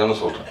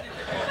திருந்திருக்காங்கன்னு சொல்கிறேன்.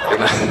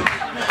 ஏன்னா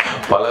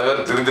பல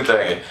பேர்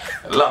திருந்திட்டாங்க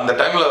எல்லாம். அந்த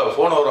டைமில்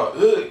ஃபோன் வரும்,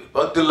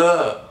 பார்த்துல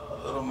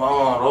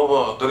மாமா ரோபோ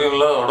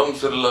தெரியும்ல உடம்பு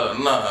சரியில்லை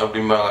என்ன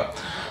அப்படிம்பாங்க.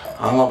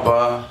 ஆமாப்பா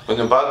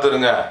கொஞ்சம்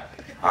பார்த்துருங்க.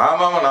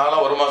 ஆமாம்மா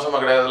நான்லாம் 1 மாசமா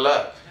கிடையாதுல்ல,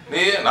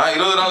 நான்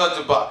 20 நாள்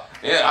ஆச்சுப்பா,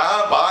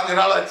 15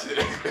 நாள் ஆச்சு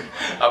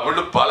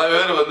அப்படின்ட்டு பல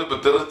பேர் வந்து இப்போ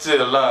திருச்சி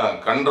எல்லாம்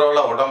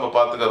கண்ட்ரோலாக உடம்பை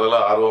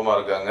பார்த்துக்கிறதெல்லாம் ஆர்வமாக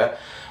இருக்காங்க.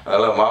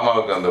 அதனால்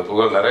மாமாவுக்கு அந்த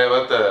புகழ் நிறைய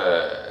பேர்த்த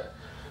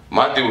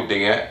மாற்றி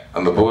விட்டீங்க.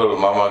 அந்த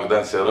புகழ் மாமாவுக்கு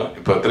தான் சேரும்.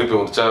 இப்போ திருப்பி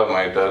உற்சாகம்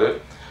ஆகிட்டாரு.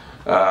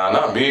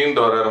 ஆனால்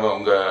மீண்டு வர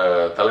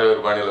உங்கள்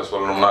தலைவர் பாணியில்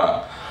சொல்லணும்னா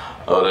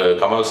அவர்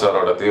கமல்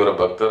சாரோட தீவிர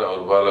பக்தர்.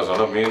 அவர் பாடல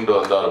சொன்னால் மீண்டு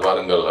வந்தார்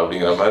பாருங்கள்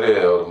அப்படிங்கிற மாதிரி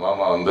அவர்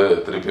மாமா வந்து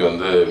திருப்பி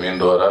வந்து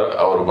மீண்டு வரார்.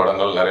 அவர்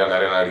படங்கள் நிறையா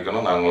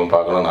நடிக்கணும், நாங்களும்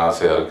பார்க்கணும்னு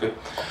ஆசையாக இருக்குது.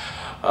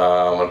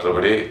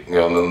 மற்றபடி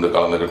இங்கே வந்து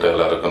கலந்துக்கிட்ட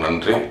எல்லாருக்கும்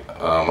நன்றி.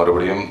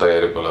 மறுபடியும்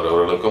தயாரிப்பாளர்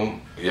அவர்களுக்கும்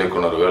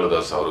இயக்குனர்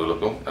வேலுதாஸ்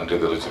அவர்களுக்கும் நன்றி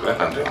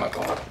தெரிவிச்சுக்கிறேன். நன்றி,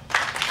 வணக்கம்.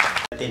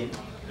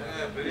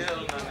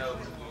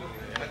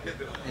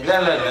 இல்லை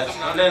இல்லை இல்லை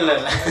இல்லை இல்லை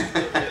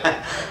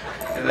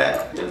இல்லை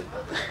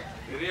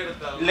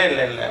இல்லை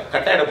இல்லை இல்லை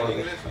கட்டாயிட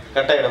போகுது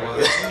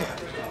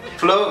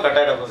ஃப்ளோ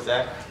கட்டாயிட போகுது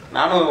சார்.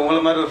 நானும் உங்களை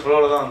மாதிரி ஒரு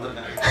ஃப்ளோவில் தான்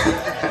வந்திருக்கேன்.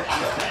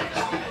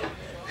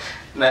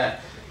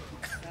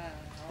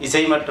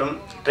 இசை மற்றும்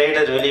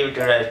ட்ரேடர்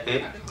வெளியீட்டு விழாவிற்கு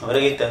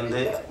வருகை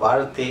தந்து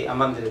வாழ்த்தி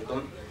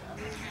அமர்ந்திருக்கும்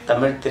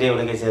தமிழ்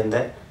திரையுலகை சேர்ந்த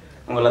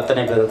உங்கள்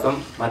அத்தனை பேருக்கும்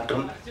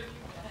மற்றும்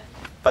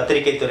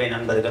பத்திரிகை துறை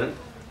நண்பர்கள்,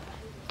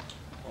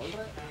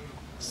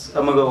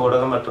 சமூக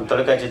ஊடகம் மற்றும்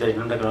தொலைக்காட்சி துறை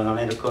நண்பர்கள்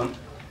அனைவருக்கும்,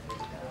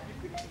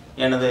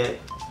 எனது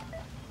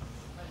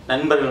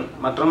நண்பர்கள்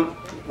மற்றும்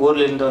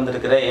ஊரிலிருந்து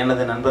வந்திருக்கிற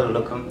எனது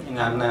நண்பர்களுக்கும்,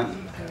 எங்கள் அண்ணன்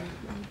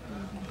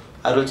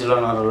அருள்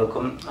செல்வன்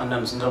அவர்களுக்கும்,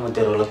 அண்ணன்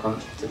சுந்தரமூர்த்தி அவர்களுக்கும்,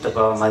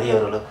 சித்தப்பா மதி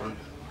அவர்களுக்கும்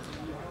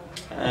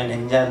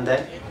நெஞ்சார்ந்த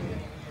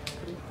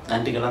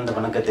நன்றி கலந்த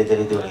வணக்கத்தை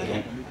தெரிவித்து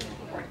வருகிறேன்.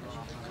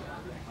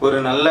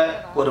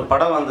 ஒரு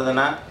படம்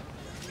வந்ததுன்னா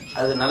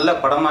அது நல்ல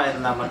படமாக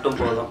இருந்தால் மட்டும்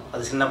போதும்.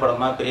 அது சின்ன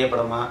படமா பெரிய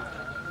படமா,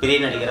 பெரிய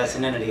நடிகரா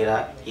சின்ன நடிகரா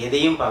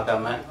எதையும்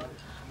பார்க்காம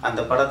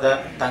அந்த படத்தை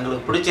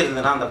தங்களுக்கு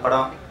பிடிச்சிருந்ததுன்னா அந்த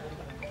படம்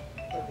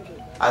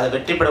அதை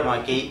வெற்றி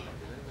படமாக்கி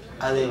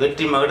அது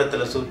வெற்றி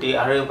மகுடத்தில் சூட்டி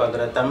அழகு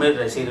பார்க்குற தமிழ்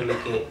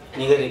ரசிகர்களுக்கு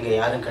நிகர் இங்கே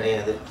யாரும்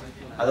கிடையாது.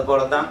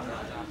 அதுபோல தான்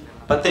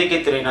பத்திரிகை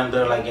துறை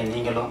நண்பர்களாகிய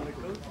நீங்களும்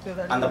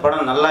அந்த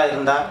படம் நல்லா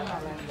இருந்தால்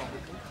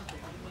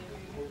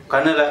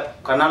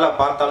கண்ணால்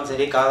பார்த்தாலும்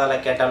சரி,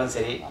 காதால் கேட்டாலும்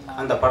சரி,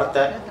 அந்த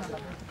படத்தை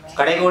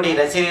கடைகோடி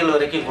ரசிகர்கள்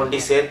வரைக்கும் கொண்டு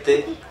சேர்த்து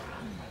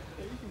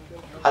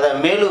அதை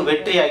மேலும்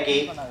வெற்றியாக்கி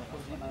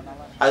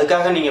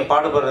அதுக்காக நீங்கள்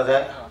பாடுபடுறத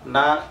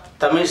நான்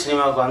தமிழ்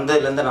சினிமாவுக்கு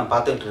வந்ததுலேருந்து நான்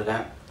பார்த்துக்கிட்டு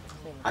இருக்கேன்.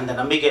 அந்த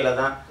நம்பிக்கையில்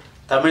தான்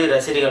தமிழ்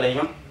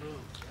ரசிகர்களையும்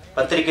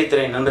பத்திரிகை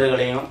துறை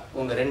நண்பர்களையும்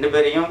உங்கள் 2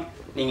 பேரையும்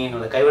நீங்கள்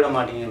எங்களை கைவிட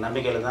மாட்டீங்க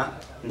நம்பிக்கையில் தான்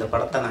இந்த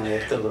படத்தை நாங்கள்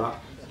எடுத்துருக்குறோம்.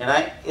 ஏன்னா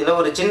இதில்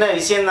ஒரு சின்ன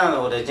விஷயந்தான்,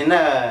 ஒரு சின்ன,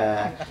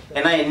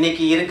 ஏன்னா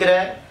இன்றைக்கி இருக்கிற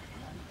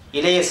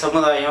இளைய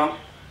சமுதாயம்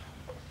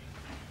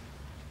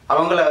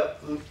அவங்கள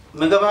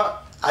மிகவும்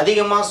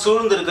அதிகமாக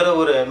சூழ்ந்திருக்கிற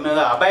ஒரு மிக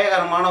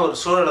அபாயகரமான ஒரு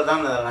சூழலை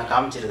தான் நான்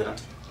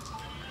காமிச்சிருக்கிறேன்.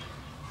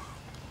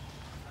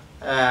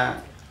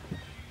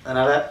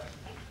 அதனால்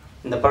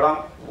இந்த படம்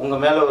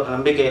உங்கள் மேலே ஒரு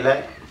நம்பிக்கையில்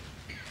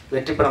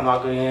வெற்றி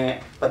படமாக்குவீங்க.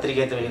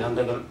 பத்திரிகை துறை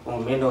நண்பர்கள்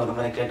உங்கள் மீண்டும் ஒரு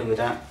முறை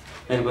கேட்டுக்கிறேன்.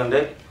 மேற்கொண்டு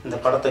இந்த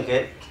படத்துக்கு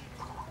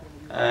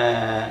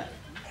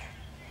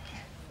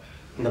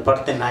இந்த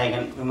படத்தின்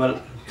நாயகன் விமல்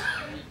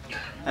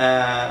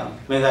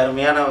மிக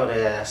அருமையான ஒரு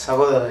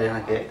சகோதரர்.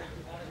 எனக்கு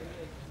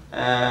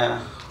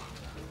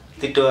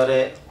திட்டுவார்,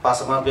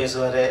 பாசமாக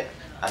பேசுவார்.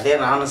 அதே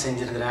நானும்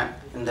செஞ்சுருக்கிறேன்.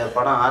 இந்த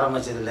படம்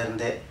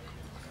ஆரம்பித்ததுலேருந்து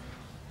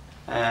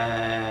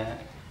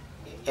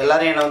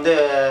எல்லோரும் என்னை வந்து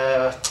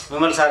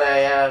விமல்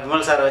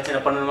சாரை வச்சு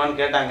என்ன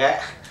பண்ணணுமான்னு கேட்டாங்க.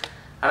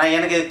 ஆனால்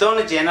எனக்கு இது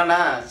தோணுச்சு என்னென்னா,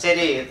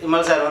 சரி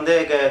விமல் சார் வந்து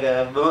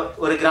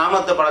ஒரு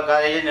கிராமத்து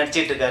படக்காரையே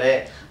நடிச்சிட்டு இருக்காரு,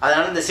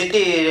 அதனால் இந்த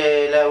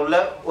சிட்டியில் உள்ள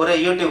ஒரு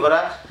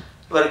யூடியூபராக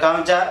இவர்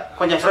காமிச்சா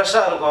கொஞ்சம்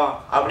ஃப்ரெஷ்ஷாக இருக்கும்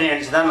அப்படின்னு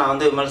நினச்சி தான் நான்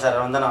வந்து விமல் சாரை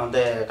வந்து நான்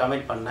வந்து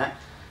கமிட் பண்ணேன்.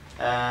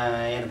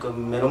 எனக்கு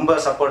ரொம்ப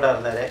சப்போர்ட்டாக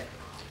இருந்தார்.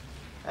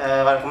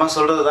 வழக்கமாக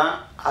சொல்கிறது தான்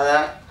அதை.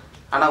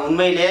 ஆனால்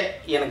உண்மையிலே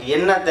எனக்கு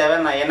என்ன தேவை,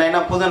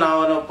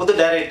 நான் ஒரு புது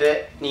டைரக்டர்,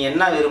 நீ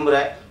என்ன விரும்புகிற,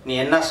 நீ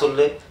என்ன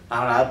சொல்லு,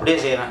 நான் அப்படியே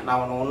செய்கிறேன்.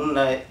 நான்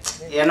ஒன்று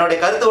என்னுடைய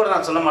கருத்தோட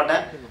நான் சொல்ல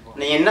மாட்டேன்,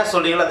 நீ என்ன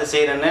சொல்கிறீங்களோ அதை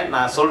செய்கிறேன்னு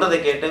நான் சொல்கிறத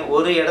கேட்டு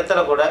ஒரு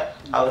இடத்துல கூட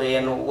அவர்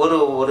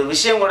ஒரு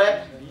விஷயம் கூட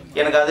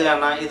எனக்கு அது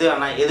வேணாம் இது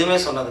வேணாம் எதுவுமே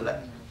சொன்னதில்லை.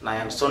 நான்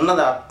எனக்கு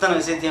சொன்னது அத்தனை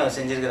விஷயத்தையும் அவர்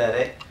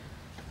செஞ்சுருக்கிறாரு.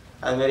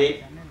 அதுமாரி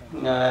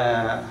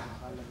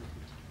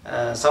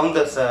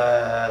சவுந்தர்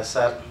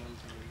சார்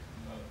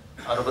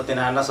அவரை பற்றி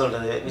நான் என்ன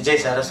சொல்கிறது,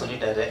 விஜய் சாரை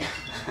சொல்லிட்டாரு.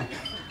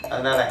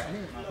 அதனால்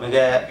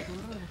மிக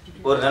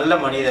ஒரு நல்ல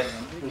மனிதர்.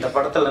 இந்த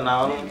படத்தில்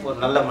நானும் ஒரு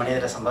நல்ல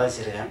மனிதரை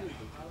சம்பாதிச்சிருக்கேன்.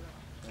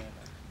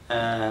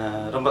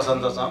 ரொம்ப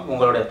சந்தோஷம்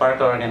உங்களுடைய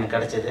பழக்க வழக்கம் எனக்கு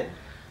கிடைச்சது.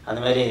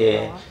 அதுமாரி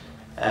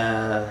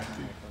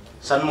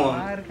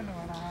சண்முகம்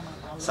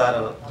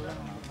சார்,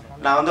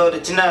 நான் வந்து ஒரு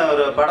சின்ன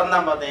ஒரு படம்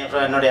தான் பார்த்தேன்.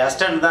 என்னுடைய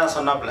அசிஸ்டன்ட் தான்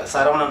சொன்னாப்புல,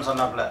 சரவணன்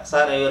சொன்னாப்புல,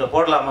 சார் இவர்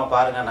போடலாமா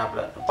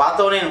பாருங்கன்னாப்புல.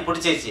 பார்த்தோன்னே எனக்கு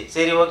பிடிச்சிருச்சு.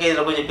 சரி ஓகே,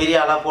 இதில் கொஞ்சம் பெரிய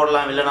ஆளாக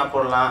போடலாம், வில்லனாக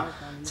போடலாம்,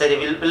 சரி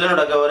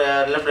வில்லனோட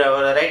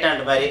ஒரு ரைட்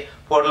ஹேண்ட் மாதிரி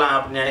போடலாம்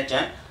அப்படின்னு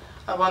நினச்சேன்.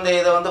 அப்போ வந்து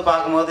இதை வந்து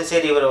பார்க்கும்போது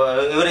சரி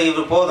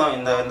இவர் போதும்,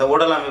 இந்த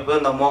உடல் அமைப்பு,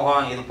 இந்த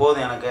முகம் இது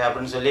போதும் எனக்கு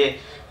அப்படின்னு சொல்லி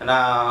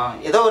நான்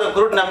ஏதோ ஒரு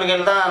குருட்டு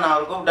நம்பிக்கையில் தான் நான்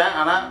அவர் கூப்பிட்டேன்.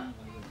 ஆனால்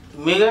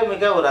மிக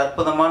மிக ஒரு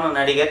அற்புதமான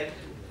நடிகர்.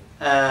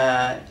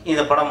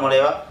 இந்த படம்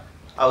மூலமா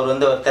அவர்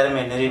வந்து ஒரு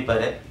திறமையை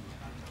நிரூபிப்பார்.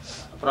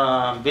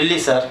 அப்புறம் பில்லி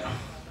சார்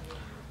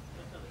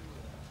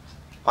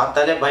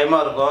பார்த்தாலே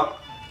பயமாக இருக்கும்,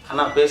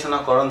 ஆனால் பேசுனா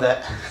குழந்தை.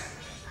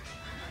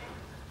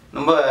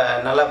 ரொம்ப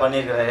நல்லா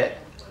பண்ணியிருக்கிறாரு.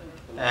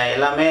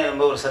 எல்லாமே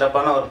ரொம்ப ஒரு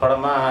சிறப்பான ஒரு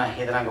படமாக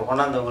இதை நாங்கள்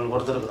கொண்டாந்து உங்களுக்கு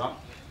கொடுத்துருக்குறோம்.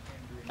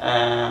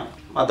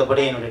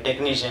 மற்றபடி என்னுடைய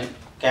டெக்னீஷியன்,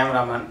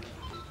 கேமராமேன்,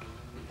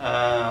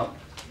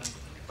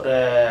 ஒரு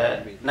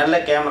நல்ல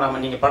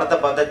கேமராமேன். நீங்கள் படத்தை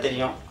பார்த்தா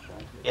தெரியும்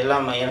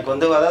எல்லாமே. எனக்கு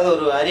வந்து அதாவது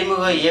ஒரு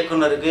அறிமுக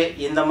இயக்குனருக்கு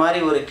இந்த மாதிரி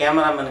ஒரு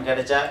கேமராமேன்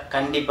கிடைச்சா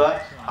கண்டிப்பாக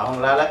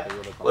அவங்களால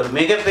ஒரு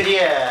மிகப்பெரிய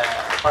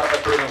படத்தை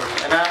கொடுக்க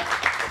முடியும். ஏன்னா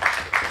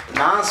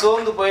நான்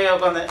சோர்ந்து போய்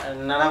உட்காந்து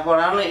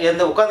நினைப்போனான்னு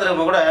எந்த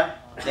உட்காந்துருக்கும் கூட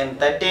என்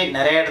தட்டி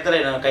நிறைய இடத்துல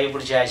என்னை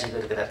கைப்பிடிச்சி ஆட்சிக்கு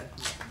இருக்கிறாரு.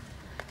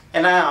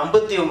 ஏன்னா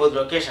 59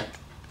 லொக்கேஷன்,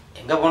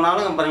 எங்கே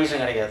போனாலும்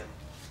பர்மிஷன் கிடைக்காது.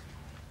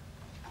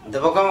 இந்த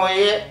பக்கம்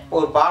போய்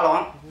ஒரு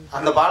பாலம்,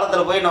 அந்த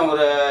பாலத்தில் போய் நான்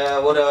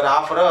ஒரு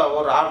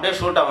ஹாஃப் டே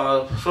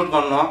ஷூட்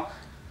பண்ணோம்.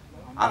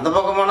 அந்த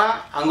பக்கம் போனால்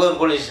அங்கே ஒரு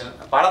போலீஸ் ஸ்டேஷன்,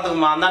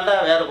 பாலத்துக்கு அந்தாண்டா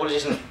வேறு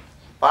போலீஸ் ஸ்டேஷன்,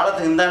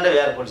 பாலத்துக்கு இந்தாண்டா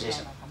வேறு போலீஸ்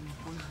ஸ்டேஷன்.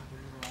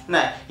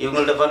 என்ன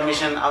இவங்கள்ட்ட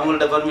பர்மிஷன்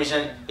அவங்கள்ட்ட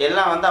பர்மிஷன்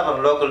எல்லாம் வந்து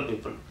அப்புறம் லோக்கல்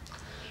பீப்புள்.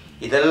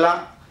 இதெல்லாம்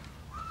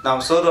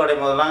நான் சோர்வு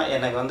அடையும் போதெல்லாம்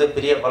எனக்கு வந்து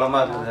பெரிய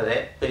பலமாக இருந்தது.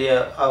 பெரிய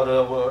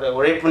அவரோட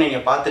உழைப்பு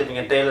நீங்கள்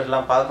பார்த்துருப்பீங்க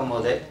ட்ரெய்லர்லாம்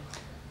பார்க்கும்போது.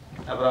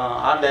 அப்புறம்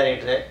ஆர்ட்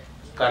டைரக்டரு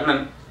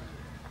கண்ணன்,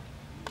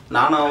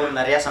 நானும் அவர்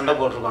நிறையா சண்டை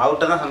போட்டிருக்கோம்.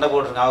 அவர்கிட்ட தான் சண்டை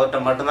போட்டிருக்கேன்,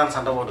 அவர்கிட்ட மட்டும்தான்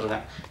சண்டை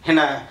போட்டிருக்கேன்.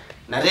 ஏன்னா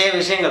நிறைய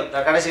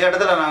விஷயங்கள் கடைசி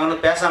கட்டத்தில் நாங்கள்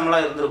வந்து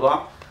பேசாமலாம்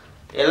இருந்திருக்கோம்.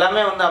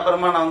 எல்லாமே வந்து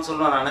அப்புறமா நான் வந்து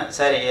சொல்லுவேன், நான்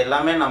சரி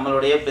எல்லாமே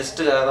நம்மளுடைய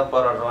பெஸ்ட்டுக்காக தான்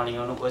போராடுறோம்,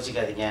 நீங்கள் ஒன்றும்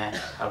கோச்சிக்காதீங்க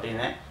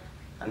அப்படின்னு.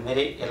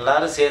 அதுமாரி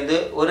எல்லோரும் சேர்ந்து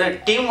ஒரு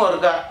டீம்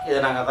ஒர்க்காக இதை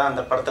நாங்கள் தான்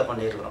இந்த படத்தை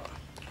பண்ணியிருக்கிறோம்.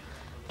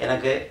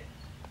 எனக்கு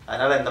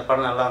அதனால் இந்த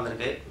படம் நல்லா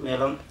வந்திருக்கு.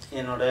 மேலும்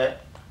என்னோட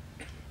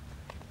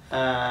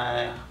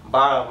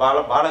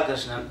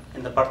பாலகிருஷ்ணன்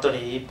இந்த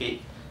படத்தோடைய ஈபி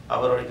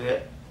அவருக்கு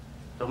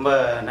ரொம்ப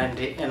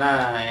நன்றி. ஏன்னா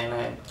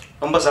எனக்கு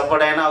ரொம்ப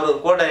சப்போர்ட்டாக, ஏன்னா அவர் ஒரு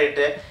கோ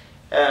டைரக்டர்.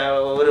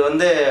 இவர்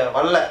வந்து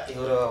வரல,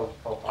 இவர்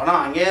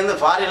பணம் அங்கேருந்து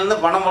ஃபாரின்லேருந்து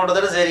பணம்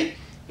போட்டதோட சரி,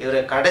 இவர்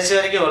கடைசி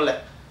வரைக்கும் வரல.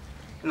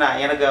 என்ன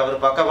எனக்கு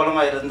அவர்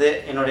பக்கபலமாக இருந்து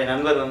என்னுடைய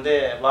நண்பர் வந்து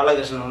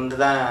பாலகிருஷ்ணன் வந்து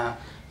தான்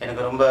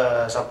எனக்கு ரொம்ப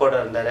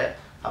சப்போர்ட்டாக இருந்தார்.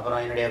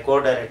 அப்புறம் என்னுடைய கோ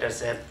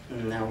directors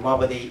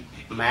Umapathi,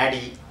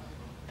 Maddy,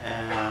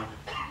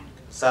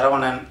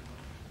 Saravanan,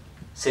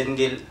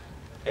 Senthil,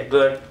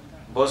 Edward,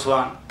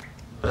 போஸ்வான்,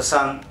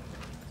 Prashanth,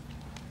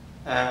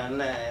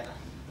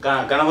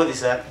 Ganapathi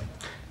sir,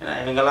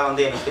 இவங்கெல்லாம்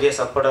வந்து எனக்கு பெரிய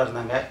சப்போர்ட்டாக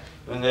இருந்தாங்க.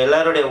 இவங்க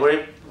எல்லாருடைய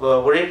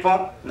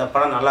உழைப்பும் இந்த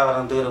படம் நல்லா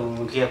வர்றதுக்கு ஒரு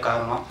முக்கிய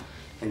காரணம்.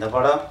 இந்த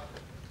படம்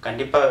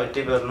கண்டிப்பாக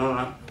வெற்றி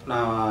பெறணும்னு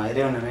நான்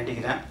இறைவனை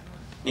வேண்டிக்கிறேன்.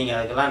 நீங்கள்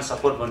அதுக்கெல்லாம்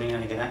சப்போர்ட் பண்ணுவீங்கன்னு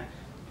நினைக்கிறேன்.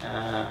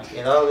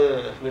 ஏதாவது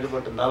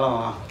விடுபட்டு இருந்தாலும்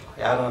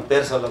யாரும்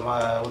பேர் சொல்ல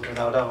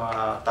விட்டுருந்தா கூட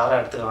தவறாக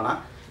எடுத்துக்க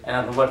வேணாம். ஏன்னா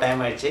ரொம்ப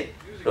டைம் ஆகிடுச்சு.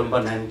 ரொம்ப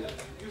நன்றி.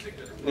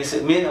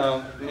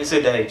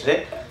 மியூசிக் டைரக்டரு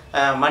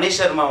மணி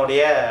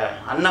சர்மாவுடைய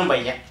அண்ணன்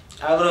பையன்,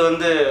 அவர்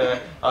வந்து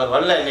அவர்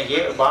வரல இன்னைக்கு.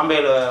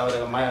 பாம்பேயில் அவர்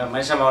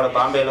மனுஷமாவோட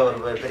பாம்பேயில் ஒரு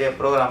பெரிய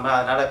ப்ரோக்ராமு,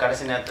 அதனால்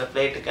கடைசி நேரத்தில்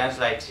ஃப்ளைட்டு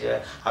கேன்சல் ஆகிடுச்சு.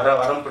 அவரால்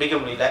வர பிடிக்க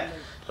முடியல.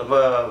 ரொம்ப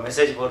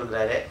மெசேஜ்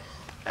போட்டுருக்கிறாரு.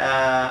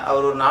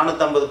 அவர் ஒரு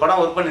 450 படம்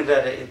ஒர்க்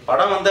பண்ணியிருக்காரு.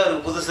 படம் வந்து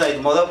அவருக்கு புதுசாக,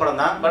 இது மொதல்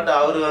படம் தான். பட்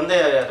அவர் வந்து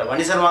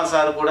மணி சர்மா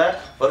சார் கூட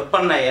ஒர்க்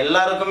பண்ண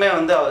எல்லாருக்குமே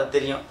வந்து அவர்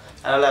தெரியும்.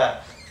 அதனால்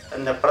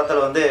இந்த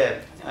படத்தில் வந்து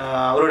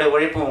அவருடைய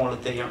உழைப்பும்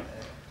உங்களுக்கு தெரியும்.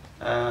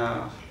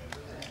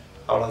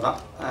 அவ்வளோதான்.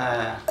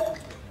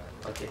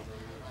 ஓகே,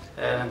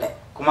 நன்றி.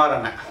 குமார்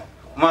அண்ணன்,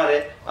 குமார்,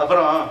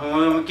 அப்புறம்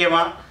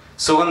முக்கியமாக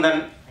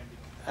சுகந்தன்,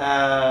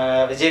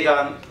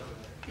 விஜயகாந்த்,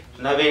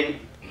 நவீன்,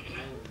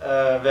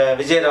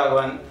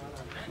 விஜயராகவன்,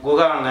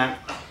 குகா அண்ணன்,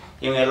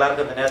 இவங்க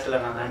எல்லாருக்கும் இந்த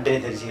நேரத்தில் நான் நன்றி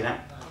தெரிவிச்சுக்கிறேன்.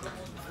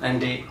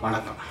 நன்றி,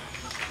 வணக்கம்.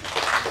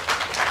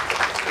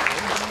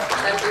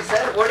 நன்றி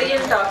சார்.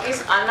 ஒடியன்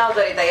டாக்கீஸ்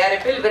அண்ணாதுரை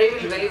தயாரிப்பில்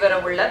விரைவில் வெளிவர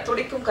உள்ள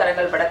துடிக்கும்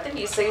கரங்கள்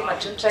படத்தின் இசை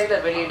மற்றும்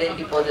ட்ரைலர் வெளியீடு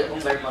இப்போது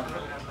உங்கள் முன்.